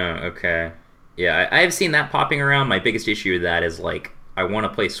 okay. Yeah, I have seen that popping around. My biggest issue with that is, like, I want to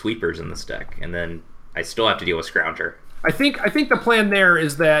play Sweepers in this deck, and then I still have to deal with Scrounger. I think the plan there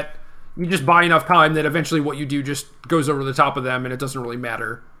is that you just buy enough time that eventually what you do just goes over the top of them, and it doesn't really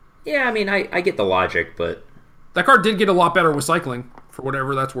matter. Yeah, I mean, I get the logic, but... That card did get a lot better with cycling, for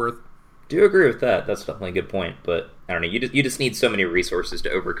whatever that's worth. Do agree with that. That's definitely a good point, but I don't know. You just need so many resources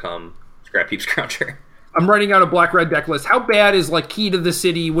to overcome Scrap Heap Scrounger. I'm writing out a black-red deck list. How bad is, like, Key to the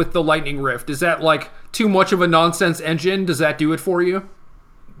City with the Lightning Rift? Is that, like, too much of a nonsense engine? Does that do it for you?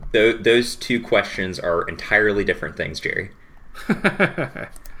 Those two questions are entirely different things, Jerry.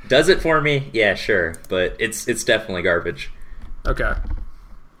 Does it for me? Yeah, sure, but it's definitely garbage. Okay.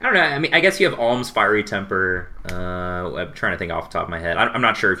 I don't know. I mean, I guess you have Alm's Fiery Temper. I'm trying to think off the top of my head. I'm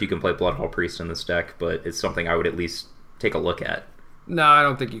not sure if you can play Bloodhall Priest in this deck, but it's something I would at least take a look at. No, I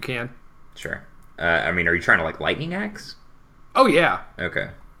don't think you can. Sure. I mean, are you trying to, like, Lightning Axe? Oh, yeah. Okay.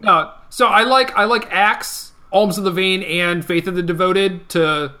 So I like Axe, Alms of the Vein, and Faith of the Devoted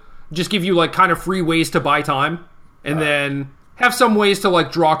to just give you, like, kind of free ways to buy time. And then have some ways to,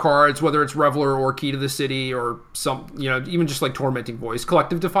 like, draw cards, whether it's Reveler or Key to the City or some, even just, like, Tormenting Voice.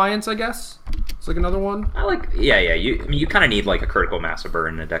 Collective Defiance, I guess. It's, like, another one. Yeah. You kind of need, like, a critical mass of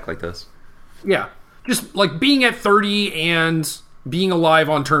burn in a deck like this. Yeah. Just, like, being at 30 and being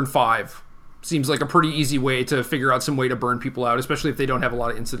alive on turn 5 seems like a pretty easy way to figure out some way to burn people out, especially if they don't have a lot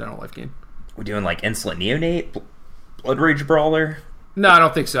of incidental life gain. We're doing, like, Insolent Neonate? Blood Rage Brawler? No, I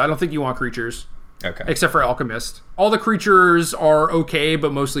don't think so. I don't think you want creatures. Okay. Except for Alchemist. All the creatures are okay,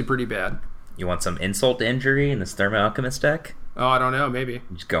 but mostly pretty bad. You want some Insult to Injury in this Thermo Alchemist deck? Oh, I don't know. Maybe.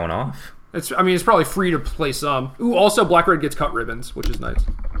 Just going off? It's probably free to play some. Ooh, also Black-Red gets cut ribbons, which is nice.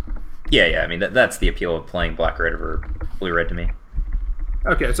 Yeah. I mean, that's the appeal of playing Black-Red over Blue-Red to me.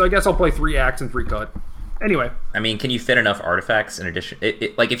 Okay, so I guess I'll play 3 Axe and 3 cut. Anyway. I mean, can you fit enough artifacts in addition?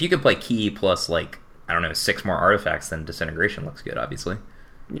 Like, if you could play Key plus, like, I don't know, 6 more artifacts, then Disintegration looks good, obviously.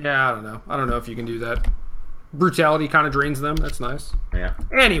 Yeah, I don't know. I don't know if you can do that. Brutality kind of drains them. That's nice. Yeah.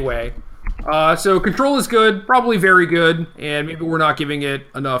 Anyway. So Control is good. Probably very good. And maybe we're not giving it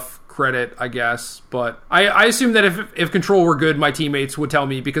enough credit, I guess. But I assume that if Control were good, my teammates would tell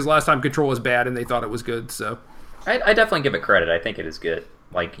me, because last time Control was bad and they thought it was good, so... I definitely give it credit. I think it is good.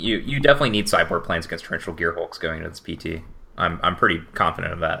 Like, you definitely need sideboard plans against Torrential Gearhulks going into this PT. I'm pretty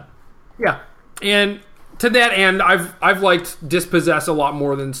confident of that. Yeah. And to that end, I've liked Dispossess a lot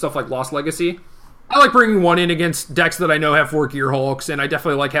more than stuff like Lost Legacy. I like bringing one in against decks that I know have 4 Gearhulks, and I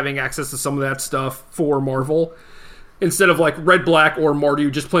definitely like having access to some of that stuff for Marvel. Instead of like Red-Black or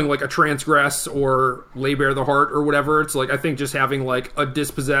Mardu just playing like a Transgress or Lay Bare the Heart or whatever. It's like, I think just having like a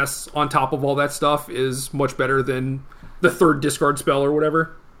Dispossess on top of all that stuff is much better than the 3rd discard spell or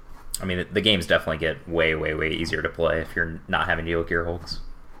whatever. I mean, the games definitely get way, way, way easier to play if you're not having to deal with Gearhulks.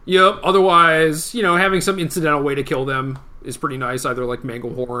 Yep, otherwise, having some incidental way to kill them is pretty nice, either like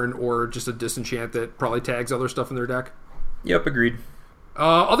Manglehorn or just a Disenchant that probably tags other stuff in their deck. Yep, agreed.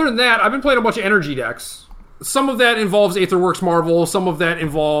 Other than that, I've been playing a bunch of energy decks. Some of that involves Aetherworks Marvel, some of that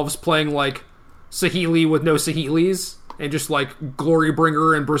involves playing like Saheeli with no Saheelis, and just like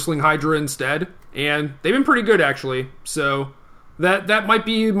Glorybringer and Bristling Hydra instead. And they've been pretty good, actually. So that might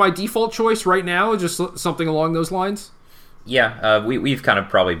be my default choice right now, just something along those lines. Yeah, we've kind of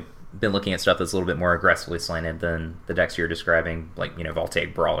probably been looking at stuff that's a little bit more aggressively slanted than the decks you're describing, like,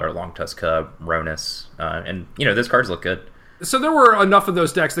 Voltaic Brawler, Longtusk Cub, Ronus, and, those cards look good. So there were enough of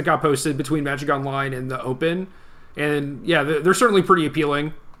those decks that got posted between Magic Online and the Open, and yeah, they're certainly pretty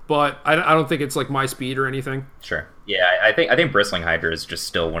appealing, but I don't think it's like my speed or anything. Sure. Yeah, I think Bristling Hydra is just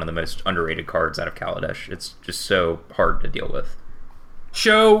still one of the most underrated cards out of Kaladesh. It's just so hard to deal with.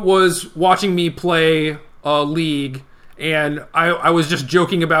 Sho was watching me play League, And I was just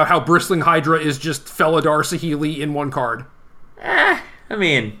joking about how Bristling Hydra is just Felidar Saheeli in one card. I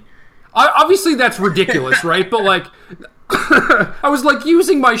mean... Obviously that's ridiculous, right? But like... I was like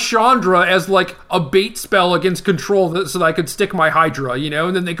using my Chandra as like a bait spell against control so that I could stick my Hydra, you know?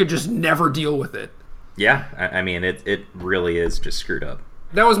 And then they could just never deal with it. Yeah, I mean, it really is just screwed up.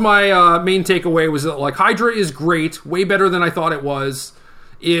 That was my main takeaway, was that like Hydra is great, way better than I thought it was.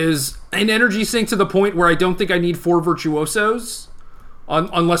 Is an energy sink to the point where I don't think I need 4 Virtuosos,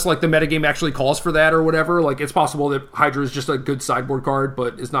 unless like the metagame actually calls for that or whatever. Like it's possible that Hydra is just a good sideboard card,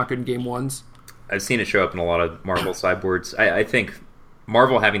 but is not good in game ones. I've seen it show up in a lot of Marvel sideboards. I think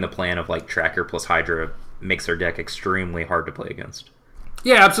Marvel having the plan of like Tracker plus Hydra makes their deck extremely hard to play against.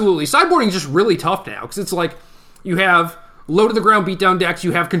 Yeah, absolutely. Sideboarding is just really tough now, because it's like you have low to the ground beatdown decks,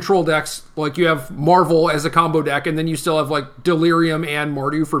 you have control decks, like you have Marvel as a combo deck, and then you still have like Delirium and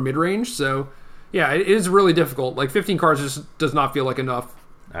Mardu for mid-range. So yeah, it is really difficult. Like 15 cards just does not feel like enough.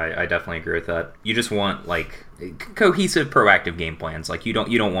 I definitely agree with that. You just want like cohesive, proactive game plans. Like you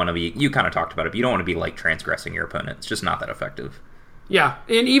don't want to be. You kind of talked about it, but you don't want to be like transgressing your opponent. It's just not that effective. Yeah,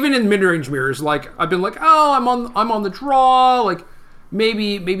 and even in mid-range mirrors, like I've been like, oh, I'm on the draw. Like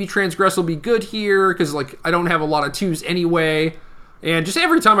maybe transgress will be good here because like I don't have a lot of 2s anyway. And just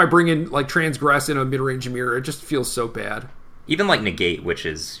every time I bring in like transgress in a mid-range mirror, it just feels so bad. Even like Negate, which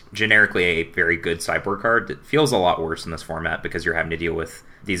is generically a very good sideboard card, it feels a lot worse in this format because you're having to deal with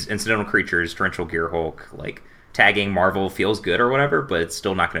these incidental creatures, Torrential Gearhulk, like tagging Marvel feels good or whatever, but it's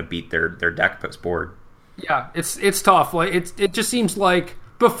still not going to beat their deck post board. Yeah, it's tough. Like it just seems like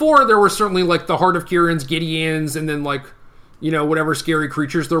before there were certainly like the Heart of Kiran's, Gideons, and then like, you know, whatever scary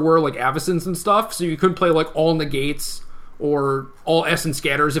creatures there were, like Avacyn's and stuff. So you couldn't play like all Negates or all Essence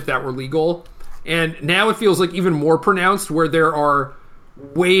Scatters if that were legal. And now it feels like even more pronounced where there are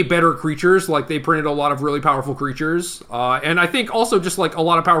way better creatures. Like they printed a lot of really powerful creatures. And I think also just like a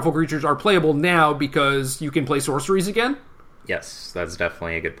lot of powerful creatures are playable now because you can play sorceries again. Yes, that's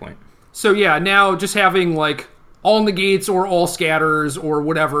definitely a good point. So yeah, now just having like all Negates or all Scatters or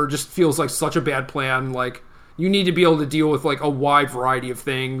whatever just feels like such a bad plan. Like you need to be able to deal with like a wide variety of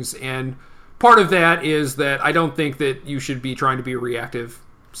things. And part of that is that I don't think that you should be trying to be reactive.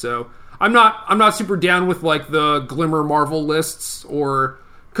 So I'm not super down with like the Glimmer Marvel lists or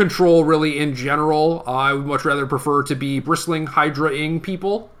Control really in general. I would much rather prefer to be Bristling Hydra-ing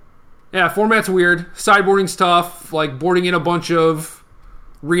people. Yeah, format's weird. Sideboarding's tough. Like boarding in a bunch of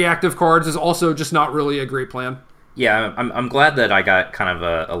reactive cards is also just not really a great plan. Yeah, I'm glad that I got kind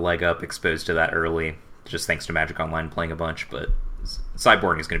of a leg up exposed to that early, just thanks to Magic Online playing a bunch, but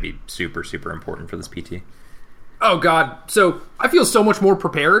sideboarding is going to be super, super important for this PT. Oh god, so I feel so much more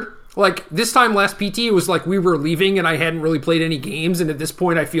prepared. Like, this time last PT, it was like we were leaving and I hadn't really played any games, and at this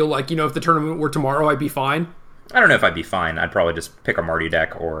point I feel like, you know, if the tournament were tomorrow, I'd be fine. I don't know if I'd be fine. I'd probably just pick a Mardu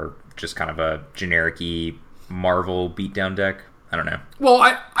deck or just kind of a generic-y Marvel beatdown deck. I don't know. Well,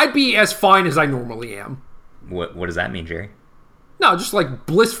 I'd be as fine as I normally am. What does that mean, Jerry? No, just like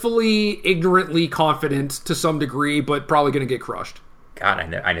blissfully, ignorantly confident to some degree, but probably going to get crushed.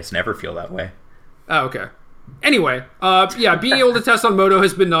 God, I just never feel that way. Oh, okay. Anyway, yeah, being able to test on Moto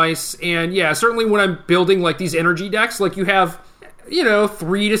has been nice, and yeah, certainly when I'm building like these energy decks, like you have, you know,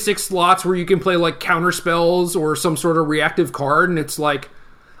 3 to 6 slots where you can play like counter spells or some sort of reactive card, and it's like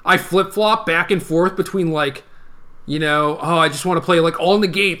I flip-flop back and forth between like, you know, oh, I just want to play like all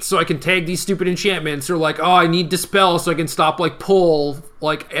Negates so I can tag these stupid enchantments, or like, oh, I need Dispel so I can stop like pull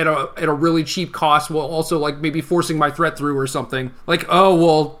like at a really cheap cost while also like maybe forcing my threat through or something. Like, oh,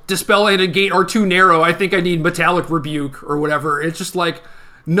 well, Dispel and Negate are too narrow. I think I need Metallic Rebuke or whatever. It's just like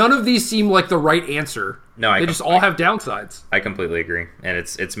none of these seem like the right answer. No, they just all have downsides. I completely agree, and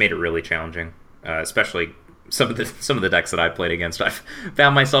it's made it really challenging, especially some of the decks that I played against. I've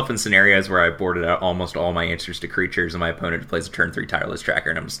found myself in scenarios where I boarded out almost all my answers to creatures, and my opponent plays a turn 3 Tireless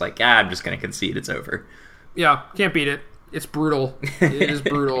Tracker, and I'm just like, I'm just going to concede. It's over. Yeah, can't beat it. It's brutal. It is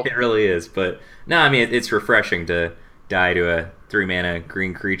brutal. It really is. But no, I mean, it's refreshing to die to a 3-mana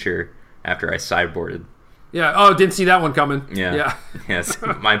green creature after I sideboarded. Yeah. Oh, didn't see that one coming. Yeah. Yes.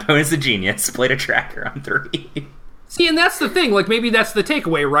 My opponent's a genius. Played a tracker on 3. See, and that's the thing. Like, maybe that's the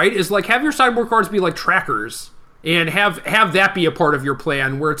takeaway, right? Is like have your sideboard cards be like trackers, and have that be a part of your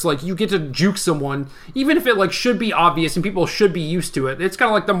plan, where it's like you get to juke someone, even if it like should be obvious and people should be used to it. It's kind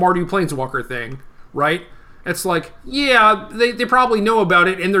of like the Mardu Planeswalker thing, right? It's like, yeah, they probably know about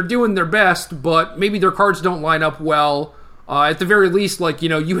it and they're doing their best, but maybe their cards don't line up well. At the very least, like, you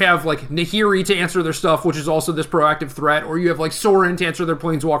know, you have like Nahiri to answer their stuff, which is also this proactive threat, or you have like Sorin to answer their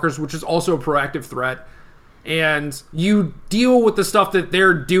Planeswalkers, which is also a proactive threat. And you deal with the stuff that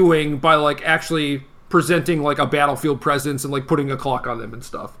they're doing by like actually presenting like a battlefield presence and like putting a clock on them and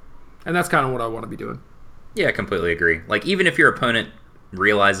stuff. And that's kind of what I want to be doing. Yeah, I completely agree. Like, even if your opponent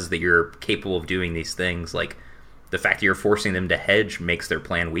realizes that you're capable of doing these things, like, the fact that you're forcing them to hedge makes their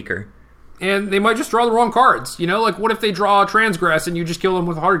plan weaker. And they might just draw the wrong cards. You know, like, what if they draw Transgress and you just kill them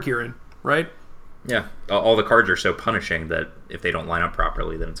with Hard Kieran, right? Yeah, all the cards are so punishing that if they don't line up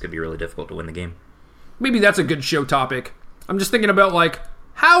properly, then it's going to be really difficult to win the game. Maybe that's a good show topic. I'm just thinking about, like,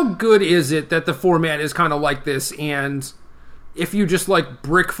 how good is it that the format is kind of like this, and if you just, like,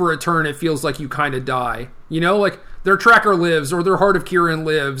 brick for a turn, it feels like you kind of die. You know, like, their Tracker lives, or their Heart of Kieran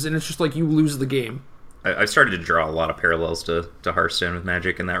lives, and it's just like you lose the game. I've started to draw a lot of parallels to Hearthstone with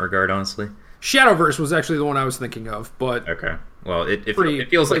Magic in that regard, honestly. Shadowverse was actually the one I was thinking of, but... Okay. Well, it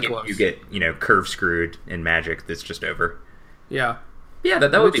feels like if you get, curve screwed in Magic, that's just over. Yeah. Yeah,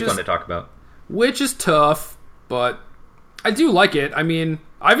 that would be fun to talk about. Which is tough, but I do like it. I mean,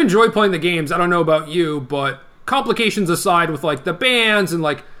 I've enjoyed playing the games. I don't know about you, but complications aside with, like, the bans and,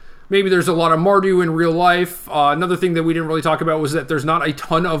 like, maybe there's a lot of Mardu in real life. Another thing that we didn't really talk about was that there's not a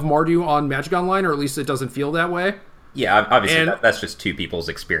ton of Mardu on Magic Online, or at least it doesn't feel that way. Yeah, obviously that's just two people's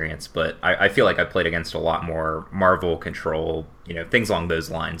experience, but I feel like I played against a lot more Marvel, Control, things along those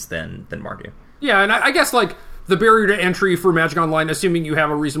lines than Mardu. Yeah, and I guess, like, the barrier to entry for Magic Online, assuming you have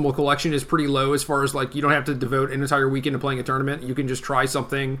a reasonable collection, is pretty low as far as, like, you don't have to devote an entire weekend to playing a tournament. You can just try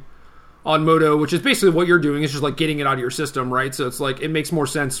something on Moto, which is basically what you're doing, is just, like, getting it out of your system, right? So it's, like, it makes more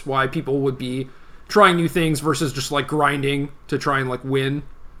sense why people would be trying new things versus just, like, grinding to try and, like, win.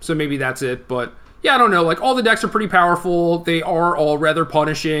 So maybe that's it, but... yeah, I don't know. Like, all the decks are pretty powerful. They are all rather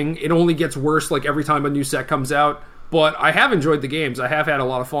punishing. It only gets worse, like, every time a new set comes out. But I have enjoyed the games. I have had a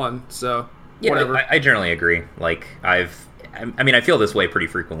lot of fun, so whatever. I generally agree. Like, I feel this way pretty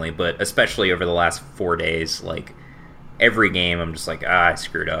frequently, but especially over the last 4 days, like, every game I'm just like, I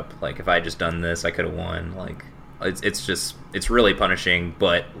screwed up. Like, if I had just done this, I could have won. Like, it's really punishing,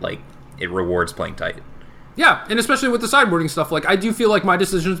 but, like, it rewards playing tight. Yeah, and especially with the sideboarding stuff. Like, I do feel like my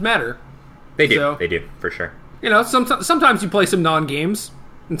decisions matter. They do, for sure. Sometimes you play some non-games,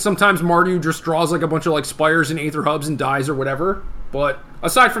 and sometimes Mardu just draws like a bunch of like Spires and Aether Hubs and dies or whatever. But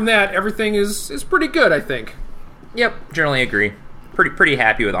aside from that, everything is pretty good, I think. Yep, generally agree. Pretty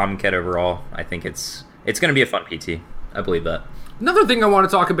happy with Amonkhet overall. I think it's going to be a fun PT. I believe that. Another thing I want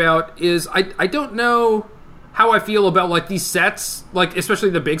to talk about is I don't know how I feel about like these sets, like especially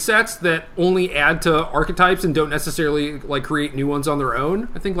the big sets that only add to archetypes and don't necessarily like create new ones on their own.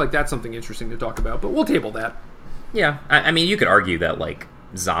 I think like that's something interesting to talk about, but we'll table that. Yeah, I mean, you could argue that like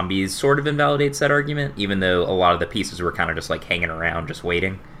zombies sort of invalidates that argument, even though a lot of the pieces were kind of just like hanging around, just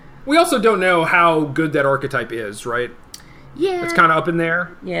waiting. We also don't know how good that archetype is, right? Yeah, it's kind of up in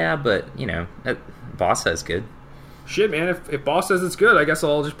there. Yeah, but Boss says good. Shit, man, if Boss says it's good, I guess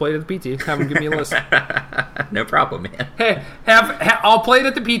I'll just play it at the PT. Have him give me a list. No problem, man. Hey, I'll play it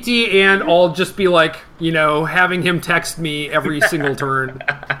at the PT, and I'll just be like, having him text me every single turn.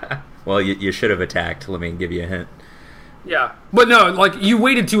 Well, you should have attacked. Let me give you a hint. Yeah. But no, like, you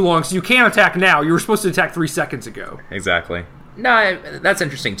waited too long, so you can't attack now. You were supposed to attack 3 seconds ago. Exactly. No, that's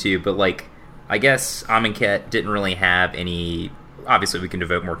interesting, too, but, like, I guess Amonkhet didn't really have any... Obviously, we can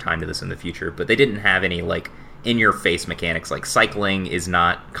devote more time to this in the future, but they didn't have any, like... in-your-face mechanics. Like, cycling is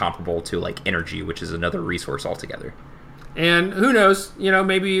not comparable to, like, energy, which is another resource altogether. And who knows,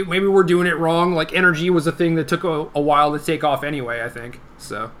 maybe we're doing it wrong. Like, energy was a thing that took a while to take off anyway, I think.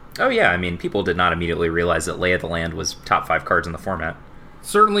 So. Oh, yeah, I mean, people did not immediately realize that Lay of the Land was top 5 cards in the format.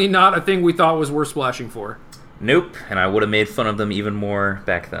 Certainly not a thing we thought was worth splashing for. Nope, and I would have made fun of them even more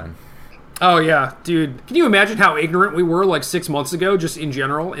back then. Oh, yeah, dude. Can you imagine how ignorant we were, like, 6 months ago, just in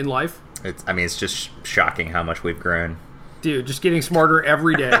general, in life? It's just shocking how much we've grown. Dude, just getting smarter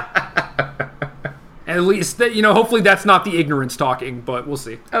every day. At least, hopefully that's not the ignorance talking, but we'll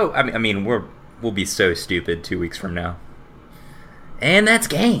see. Oh, I mean, we'll be so stupid 2 weeks from now. And that's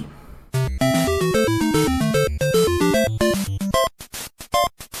game.